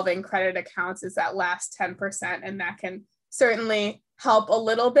revolving credit accounts is that last 10%, and that can certainly help a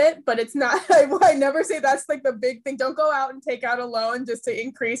little bit, but it's not, I never say that's like the big thing. Don't go out and take out a loan just to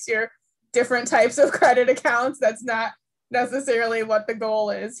increase your different types of credit accounts. That's not necessarily what the goal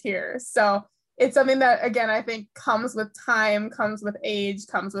is here. So it's something that, again, I think comes with time, comes with age,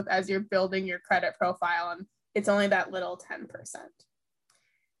 comes with as you're building your credit profile, and it's only that little 10%.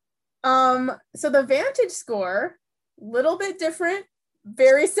 So the Vantage score, little bit different,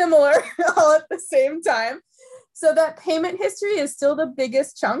 very similar all at the same time. So that payment history is still the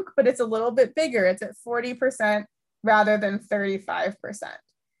biggest chunk, but it's a little bit bigger. It's at 40% rather than 35%.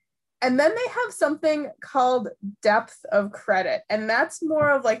 And then they have something called depth of credit. And that's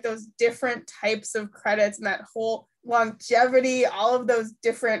more of like those different types of credits and that whole longevity, all of those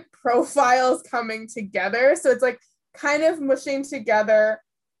different profiles coming together. So it's like kind of mushing together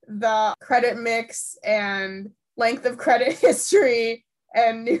the credit mix and length of credit history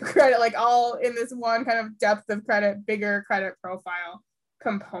and new credit, like all in this one kind of depth of credit, bigger credit profile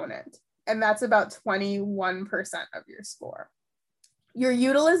component. And that's about 21% of your score. Your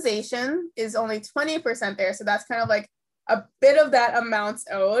utilization is only 20% there. So that's kind of like a bit of that amounts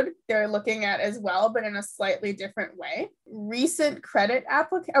owed they're looking at as well, but in a slightly different way. Recent credit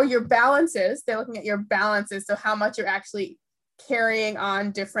your balances, they're looking at your balances. So how much you're actually carrying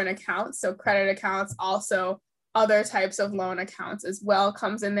on different accounts. So credit accounts, also other types of loan accounts as well,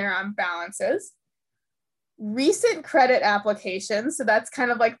 comes in there on balances. Recent credit applications, so that's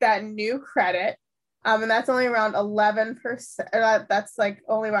kind of like that new credit, and that's only around 11%. That's like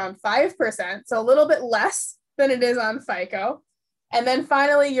only around 5%, so a little bit less than it is on FICO. And then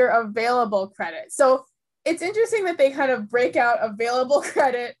finally, your available credit. So it's interesting that they kind of break out available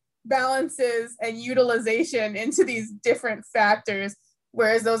credit, balances, and utilization into these different factors,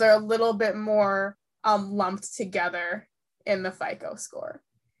 whereas those are a little bit more lumped together in the FICO score.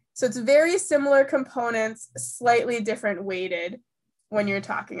 So it's very similar components, slightly different weighted when you're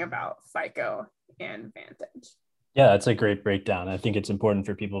talking about FICO and Vantage. Yeah, that's a great breakdown. I think it's important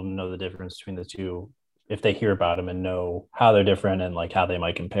for people to know the difference between the two if they hear about them and know how they're different and like how they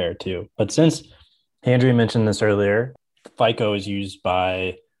might compare too. But since Andrea mentioned this earlier, FICO is used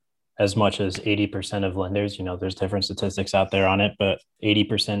by as much as 80% of lenders. You know, there's different statistics out there on it, but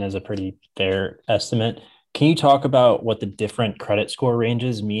 80% is a pretty fair estimate. Can you talk about what the different credit score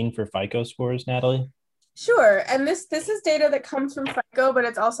ranges mean for FICO scores, Natalie? Sure. And this is data that comes from FICO, but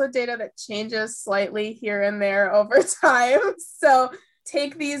it's also data that changes slightly here and there over time. So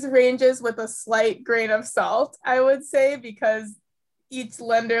take these ranges with a slight grain of salt, I would say, because each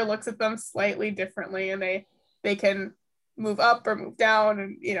lender looks at them slightly differently, and they can move up or move down,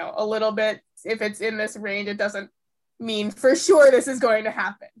 and a little bit. If it's in this range, it doesn't mean for sure this is going to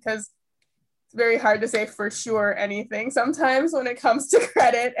happen, because it's very hard to say for sure anything sometimes when it comes to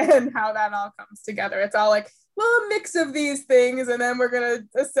credit and how that all comes together. It's all like, well, a mix of these things, and then we're going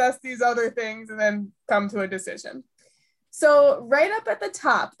to assess these other things and then come to a decision. So right up at the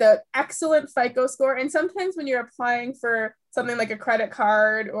top, the excellent FICO score. And sometimes when you're applying for something like a credit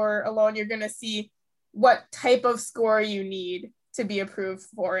card or a loan, you're going to see what type of score you need to be approved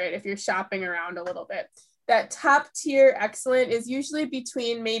for it if you're shopping around a little bit. That top tier excellent is usually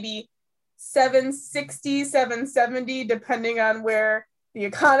between maybe 760, 770, depending on where the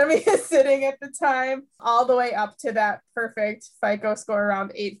economy is sitting at the time, all the way up to that perfect FICO score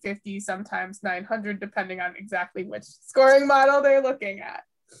around 850, sometimes 900, depending on exactly which scoring model they're looking at.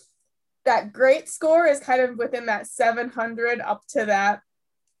 That great score is kind of within that 700 up to that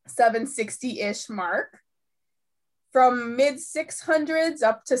 760-ish mark. From mid 600s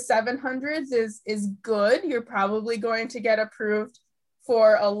up to 700s is good. You're probably going to get approved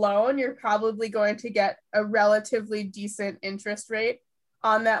for a loan. You're probably going to get a relatively decent interest rate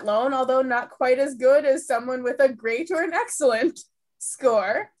on that loan, although not quite as good as someone with a great or an excellent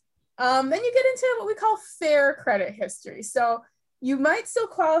score. Then you get into what we call fair credit history. So you might still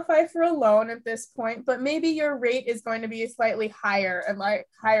qualify for a loan at this point, but maybe your rate is going to be slightly higher and like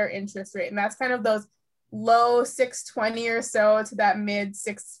higher interest rate. And that's kind of those low 620 or so to that mid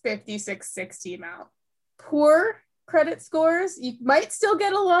 650, 660 amount. Poor credit scores, you might still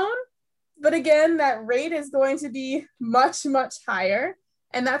get a loan, but again, that rate is going to be much, much higher.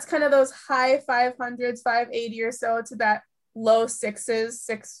 And that's kind of those high 500s, 580 or so to that low sixes,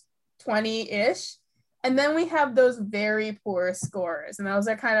 620-ish. And then we have those very poor scores, and those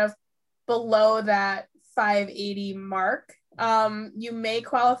are kind of below that 580 mark. You may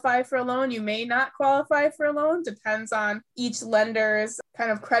qualify for a loan, you may not qualify for a loan, depends on each lender's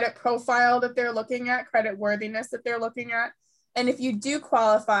kind of credit profile that they're looking at, credit worthiness that they're looking at. And if you do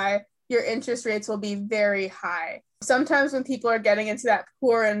qualify, your interest rates will be very high. Sometimes when people are getting into that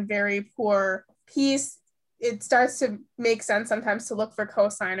poor and very poor piece, it starts to make sense sometimes to look for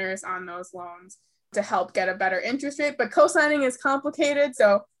cosigners on those loans to help get a better interest rate. But cosigning is complicated,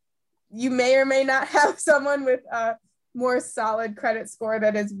 so you may or may not have someone with a more solid credit score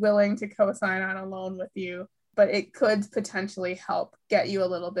that is willing to cosign on a loan with you, but it could potentially help get you a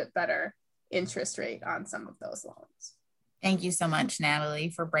little bit better interest rate on some of those loans. Thank you so much, Natalie,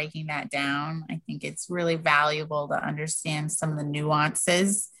 for breaking that down. I think it's really valuable to understand some of the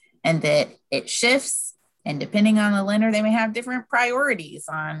nuances and that it shifts. And depending on the lender, they may have different priorities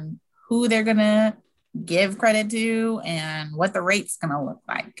on who they're going to give credit to and what the rate's going to look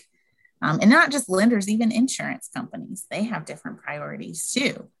like. And not just lenders, even insurance companies, they have different priorities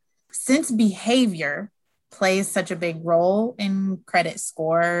too. Since behavior plays such a big role in credit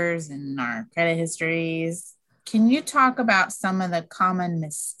scores and our credit histories. Can you talk about some of the common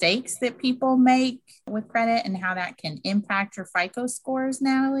mistakes that people make with credit and how that can impact your FICO scores,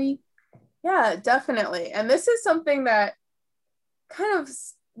 Natalie? Yeah, definitely. And this is something that kind of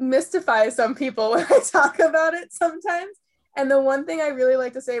mystifies some people when I talk about it sometimes. And the one thing I really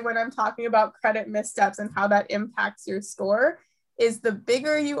like to say when I'm talking about credit missteps and how that impacts your score is the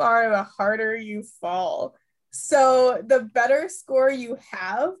bigger you are, the harder you fall. So the better score you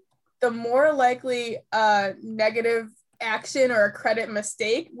have, the more likely a negative action or a credit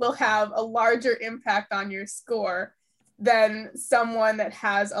mistake will have a larger impact on your score than someone that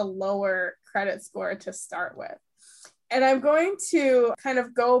has a lower credit score to start with. And I'm going to kind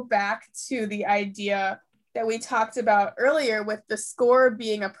of go back to the idea that we talked about earlier with the score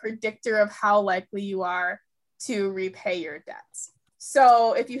being a predictor of how likely you are to repay your debts.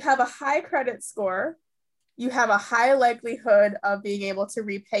 So if you have a high credit score, you have a high likelihood of being able to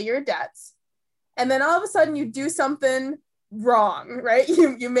repay your debts. And then all of a sudden you do something wrong, right?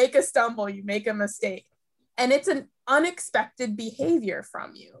 You make a stumble, you make a mistake, and it's an unexpected behavior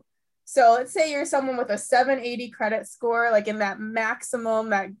from you. So let's say you're someone with a 780 credit score, like in that maximum,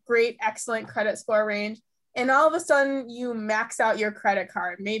 that great, excellent credit score range. And all of a sudden you max out your credit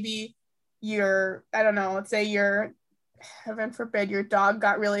card. Maybe you're, I don't know, let's say you're, heaven forbid, your dog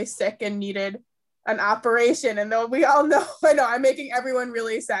got really sick and needed an operation. And though we all know, I know I'm making everyone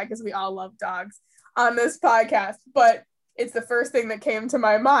really sad because we all love dogs on this podcast, but it's the first thing that came to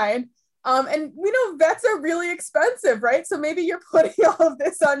my mind. And we know vets are really expensive, right? So maybe you're putting all of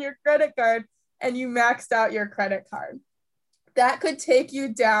this on your credit card and you maxed out your credit card. That could take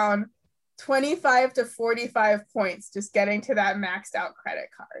you down 25 to 45 points just getting to that maxed out credit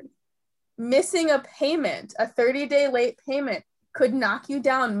card. Missing a payment, a 30-day late payment, could knock you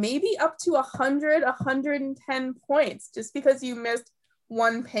down maybe up to 100, 110 points just because you missed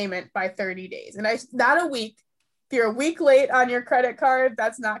one payment by 30 days. And not a week. If you're a week late on your credit card,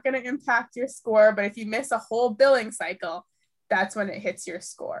 that's not going to impact your score. But if you miss a whole billing cycle, that's when it hits your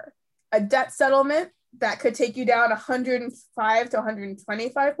score. A debt settlement, that could take you down 105 to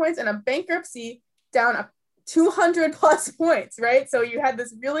 125 points, and a bankruptcy down 200 plus points, right? So you had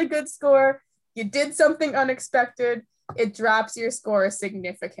this really good score, you did something unexpected, it drops your score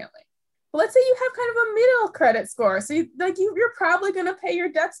significantly. But let's say you have kind of a middle credit score. So you're probably going to pay your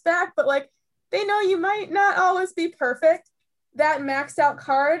debts back, but like they know you might not always be perfect. That maxed out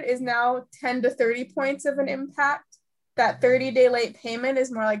card is now 10 to 30 points of an impact. That 30-day late payment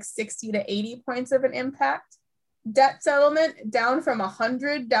is more like 60 to 80 points of an impact. Debt settlement down from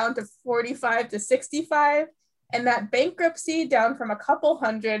 100 down to 45 to 65. And that bankruptcy down from a couple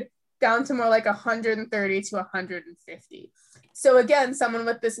hundred down to more like 130 to 150. So again, someone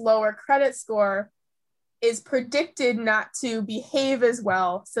with this lower credit score is predicted not to behave as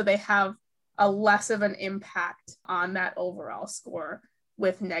well. So they have a less of an impact on that overall score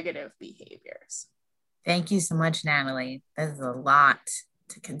with negative behaviors. Thank you so much, Natalie. That is a lot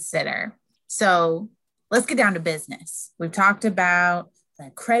to consider. So let's get down to business. We've talked about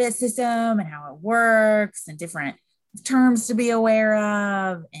the credit system and how it works and different terms to be aware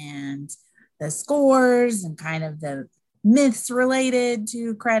of and the scores and kind of the myths related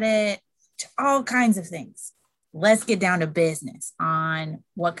to credit, to all kinds of things. Let's get down to business on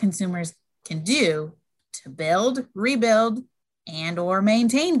what consumers can do to build, rebuild, and or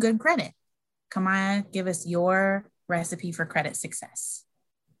maintain good credit. Kamaya, give us your recipe for credit success.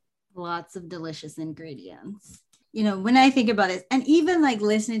 Lots of delicious ingredients. You know, when I think about it, and even like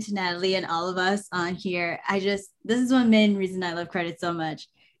listening to Natalie and all of us on here, this is one main reason I love credit so much,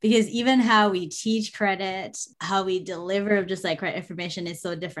 because even how we teach credit, how we deliver just like credit information is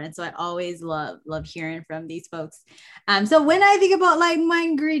so different. So I always love hearing from these folks. So when I think about like my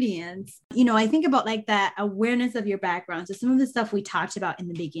ingredients, you know, I think about like that awareness of your background. So some of the stuff we talked about in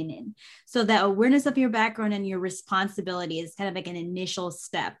the beginning. So that awareness of your background and your responsibility is kind of like an initial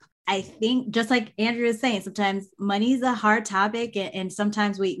step. I think just like Andrea is saying, sometimes money is a hard topic and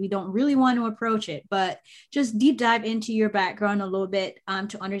sometimes we don't really want to approach it, but just deep dive into your background a little bit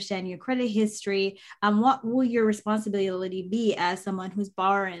to understand your credit history. What will your responsibility be as someone who's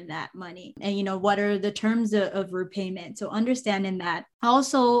borrowing that money? And, you know, what are the terms of repayment? So understanding that.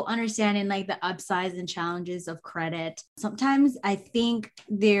 Also understanding like the upsides and challenges of credit. Sometimes I think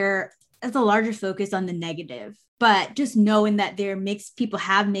there is a larger focus on the negative. But just knowing that people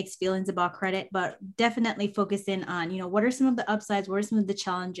have mixed feelings about credit, but definitely focusing on, you know, what are some of the upsides? What are some of the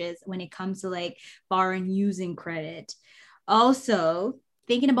challenges when it comes to like borrowing using credit? Also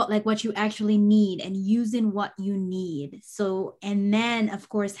thinking about like what you actually need and using what you need. So, and then of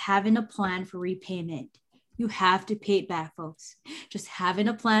course, having a plan for repayment. you have to pay it back, folks. Just having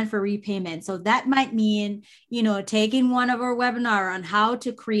a plan for repayment. So that might mean, taking one of our webinar on how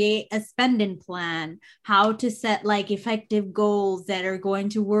to create a spending plan, how to set like effective goals that are going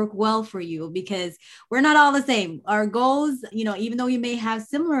to work well for you, because we're not all the same. Our goals, even though you may have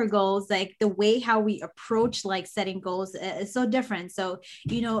similar goals, like the way how we approach like setting goals is so different. So,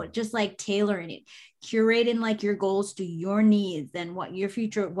 just like tailoring it, curating like your goals to your needs and what you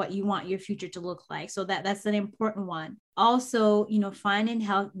want your future to look like. So that's an important one. Also, finding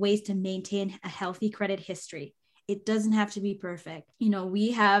ways to maintain a healthy credit history. It doesn't have to be perfect.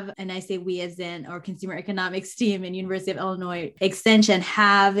 We have, and I say we as in our consumer economics team in University of Illinois Extension,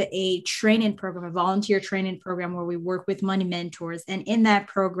 have a training program, a volunteer training program where we work with money mentors. And in that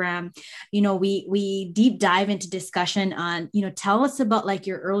program, we deep dive into discussion on, tell us about like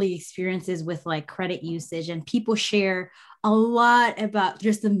your early experiences with like credit usage, and people share a lot about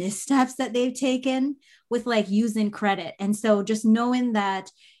just the missteps that they've taken with like using credit. And so just knowing that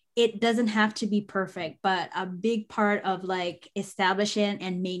it doesn't have to be perfect, but a big part of like establishing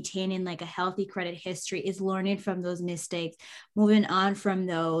and maintaining like a healthy credit history is learning from those mistakes, moving on from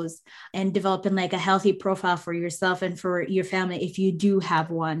those, and developing like a healthy profile for yourself and for your family if you do have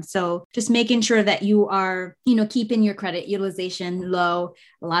one. So just making sure that you are, keeping your credit utilization low.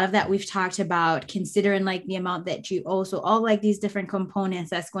 A lot of that we've talked about, considering like the amount that you owe. So all like these different components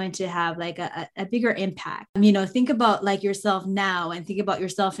that's going to have like a bigger impact. Think about like yourself now and think about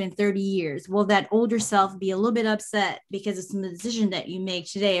yourself in 30 years. Will that older self be a little bit upset because of some decision that you make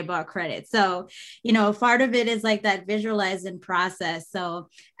today about credit? So, part of it is like that visualizing process. So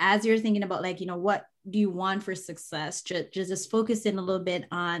as you're thinking about like, what do you want for success, just focus in a little bit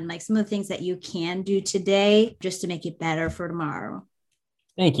on like some of the things that you can do today just to make it better for tomorrow.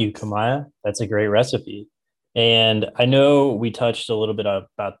 Thank you, Kamaya. That's a great recipe. And I know we touched a little bit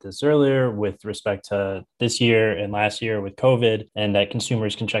about this earlier with respect to this year and last year with COVID, and that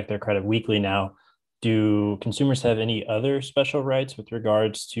consumers can check their credit weekly now. Do consumers have any other special rights with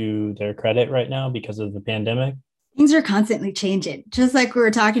regards to their credit right now because of the pandemic? Things are constantly changing, just like we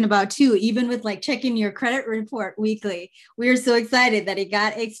were talking about too, even with like checking your credit report weekly. We are so excited that it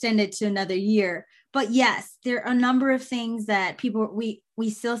got extended to another year. But yes, there are a number of things that we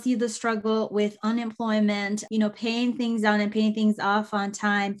still see the struggle with unemployment, paying things down and paying things off on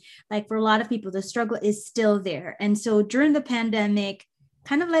time. Like for a lot of people, the struggle is still there. And so during the pandemic,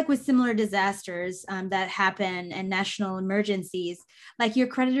 kind of like with similar disasters that happen and national emergencies, like your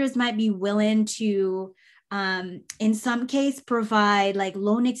creditors might be willing to in some case provide like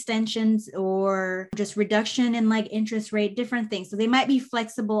loan extensions or just reduction in like interest rate, different things. So they might be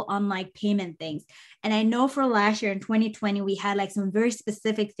flexible on like payment things. And I know for last year in 2020, we had like some very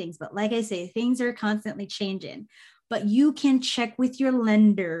specific things, but like I say, things are constantly changing. But you can check with your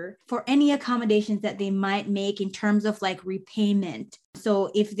lender for any accommodations that they might make in terms of like repayment. So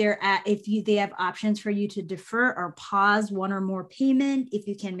if they have options for you to defer or pause one or more payment, if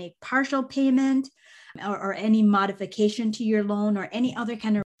you can make partial payment, or any modification to your loan or any other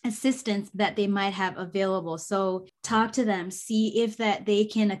kind of assistance that they might have available. So talk to them, see if that they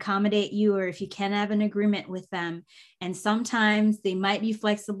can accommodate you or if you can have an agreement with them. And sometimes they might be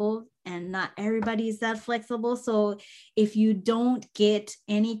flexible and not everybody is that flexible. So if you don't get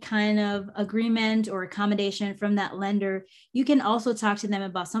any kind of agreement or accommodation from that lender, you can also talk to them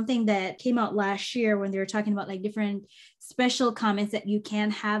about something that came out last year when they were talking about like different special comments that you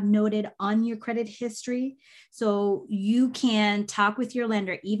can have noted on your credit history. So you can talk with your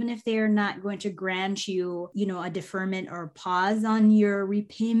lender, even if they're not going to grant you, a deferment or pause on your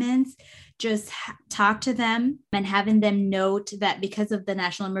repayments. Just talk to them and having them note that because of the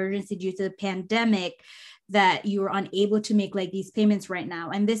national emergency due to the pandemic, that you are unable to make like these payments right now.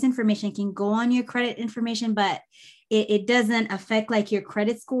 And this information can go on your credit information, but it doesn't affect like your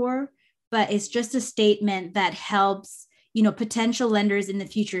credit score, but it's just a statement that helps potential lenders in the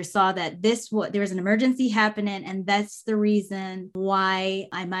future saw that there was an emergency happening, and that's the reason why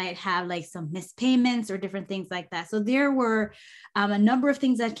I might have like some missed payments or different things like that. So there were a number of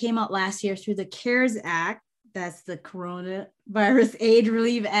things that came out last year through the CARES Act. That's the Coronavirus Aid,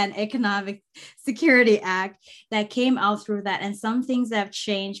 Relief, and Economic Security Act that came out through that. And some things have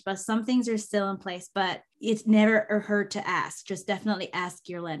changed, but some things are still in place. But it's never hurt to ask. Just definitely ask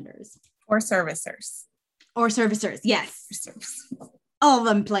your lenders. Or servicers. Or servicers, yes. All of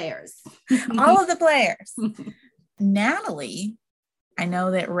them players. All of the players. Natalie, I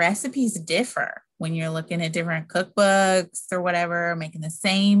know that recipes differ when you're looking at different cookbooks or whatever, making the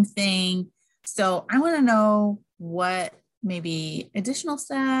same thing. So I want to know what maybe additional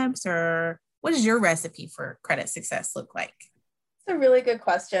steps or what does your recipe for credit success look like? a really good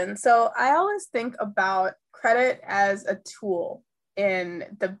question. So I always think about credit as a tool in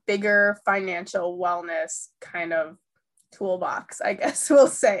the bigger financial wellness kind of toolbox, I guess we'll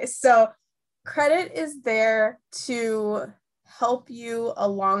say. So credit is there to help you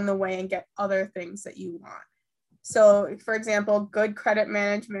along the way and get other things that you want. So for example, good credit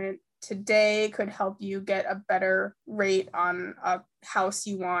management today could help you get a better rate on a house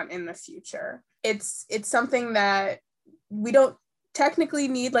you want in the future. It's something that we don't technically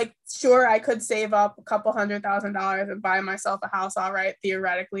need. Like, sure, I could save up a couple $100,000 and buy myself a house, all right,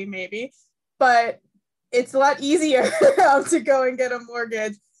 theoretically, maybe, but it's a lot easier to go and get a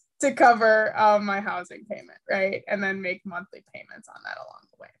mortgage to cover my housing payment, right? And then make monthly payments on that along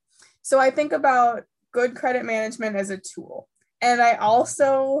the way. So I think about good credit management as a tool. And I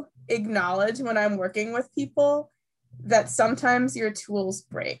also acknowledge when I'm working with people that sometimes your tools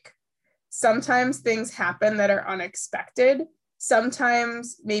break. Sometimes things happen that are unexpected.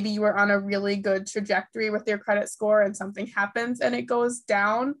 Sometimes maybe you are on a really good trajectory with your credit score and something happens and it goes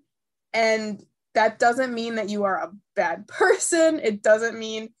down. And that doesn't mean that you are a bad person. It doesn't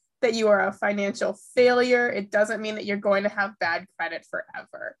mean that you are a financial failure. It doesn't mean that you're going to have bad credit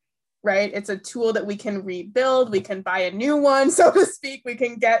forever, right? It's a tool that we can rebuild. We can buy a new one, so to speak. We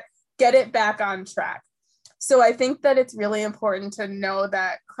can get it back on track. So I think that it's really important to know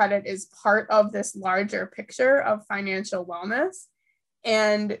that credit is part of this larger picture of financial wellness,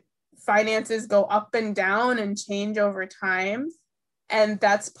 and finances go up and down and change over time. And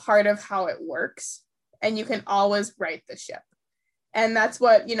that's part of how it works. And you can always right the ship. And that's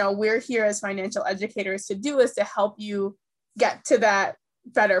what, we're here as financial educators to do, is to help you get to that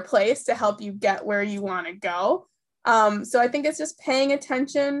better place, to help you get where you want to go. So I think it's just paying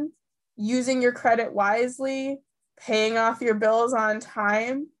attention, using your credit wisely, paying off your bills on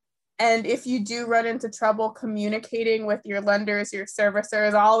time. And if you do run into trouble, communicating with your lenders, your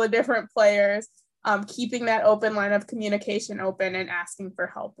servicers, all the different players, keeping that open line of communication open and asking for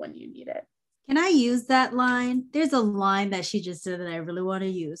help when you need it. Can I use that line? There's a line that she just said that I really want to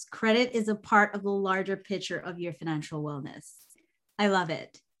use. Credit is a part of the larger picture of your financial wellness. I love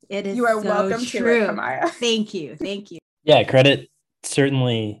it. It is. You are so welcome true. to it, Kamaya. Thank you. Thank you. Yeah, credit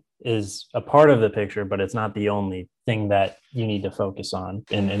certainly is a part of the picture, but it's not the only thing that you need to focus on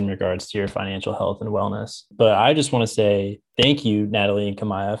in regards to your financial health and wellness. But I just want to say thank you, Natalie and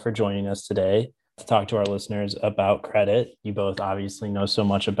Kamaya, for joining us today to talk to our listeners about credit. You both obviously know so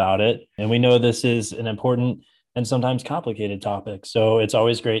much about it, and we know this is an important and sometimes complicated topic. So it's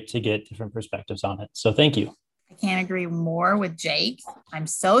always great to get different perspectives on it. So thank you. I can't agree more with Jake. I'm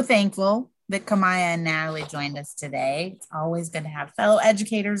so thankful that Kamaya and Natalie joined us today. It's always good to have fellow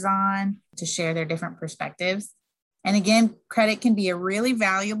educators on to share their different perspectives. And again, credit can be a really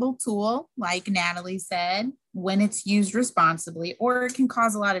valuable tool, like Natalie said, when it's used responsibly, or it can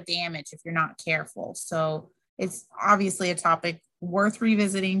cause a lot of damage if you're not careful. So it's obviously a topic worth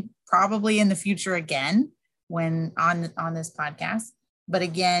revisiting, probably in the future again, when on this podcast. But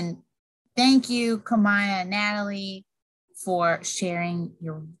again, thank you, Kamaya and Natalie, for sharing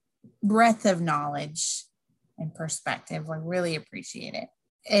your breadth of knowledge and perspective. I really appreciate it.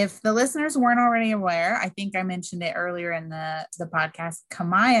 If the listeners weren't already aware, I think I mentioned it earlier in the podcast,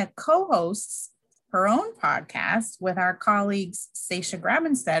 Kamaya co-hosts her own podcast with our colleagues, Sasha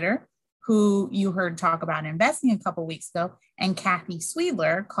Grabenstetter, who you heard talk about investing a couple weeks ago, and Kathy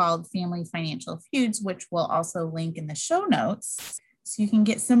Sweedler, called Family Financial Feuds, which we'll also link in the show notes, so you can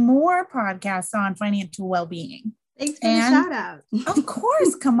get some more podcasts on financial well-being. Thanks for the shout out. Of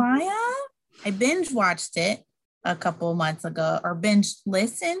course, Kamaya. I binge watched it a couple months ago, or binge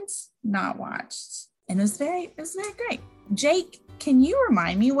listened, not watched. And it was very great. Jake, can you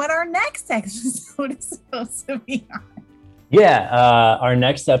remind me what our next episode is supposed to be on? Yeah, our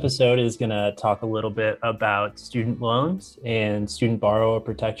next episode is going to talk a little bit about student loans and student borrower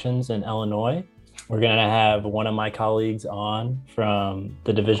protections in Illinois. We're going to have one of my colleagues on from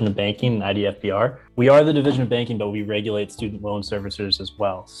the Division of Banking, IDFPR. We are the Division of Banking, but we regulate student loan servicers as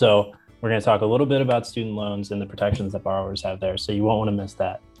well. So we're going to talk a little bit about student loans and the protections that borrowers have there. So you won't want to miss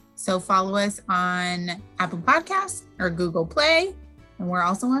that. So follow us on Apple Podcasts or Google Play, and we're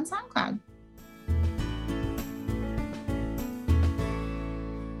also on SoundCloud.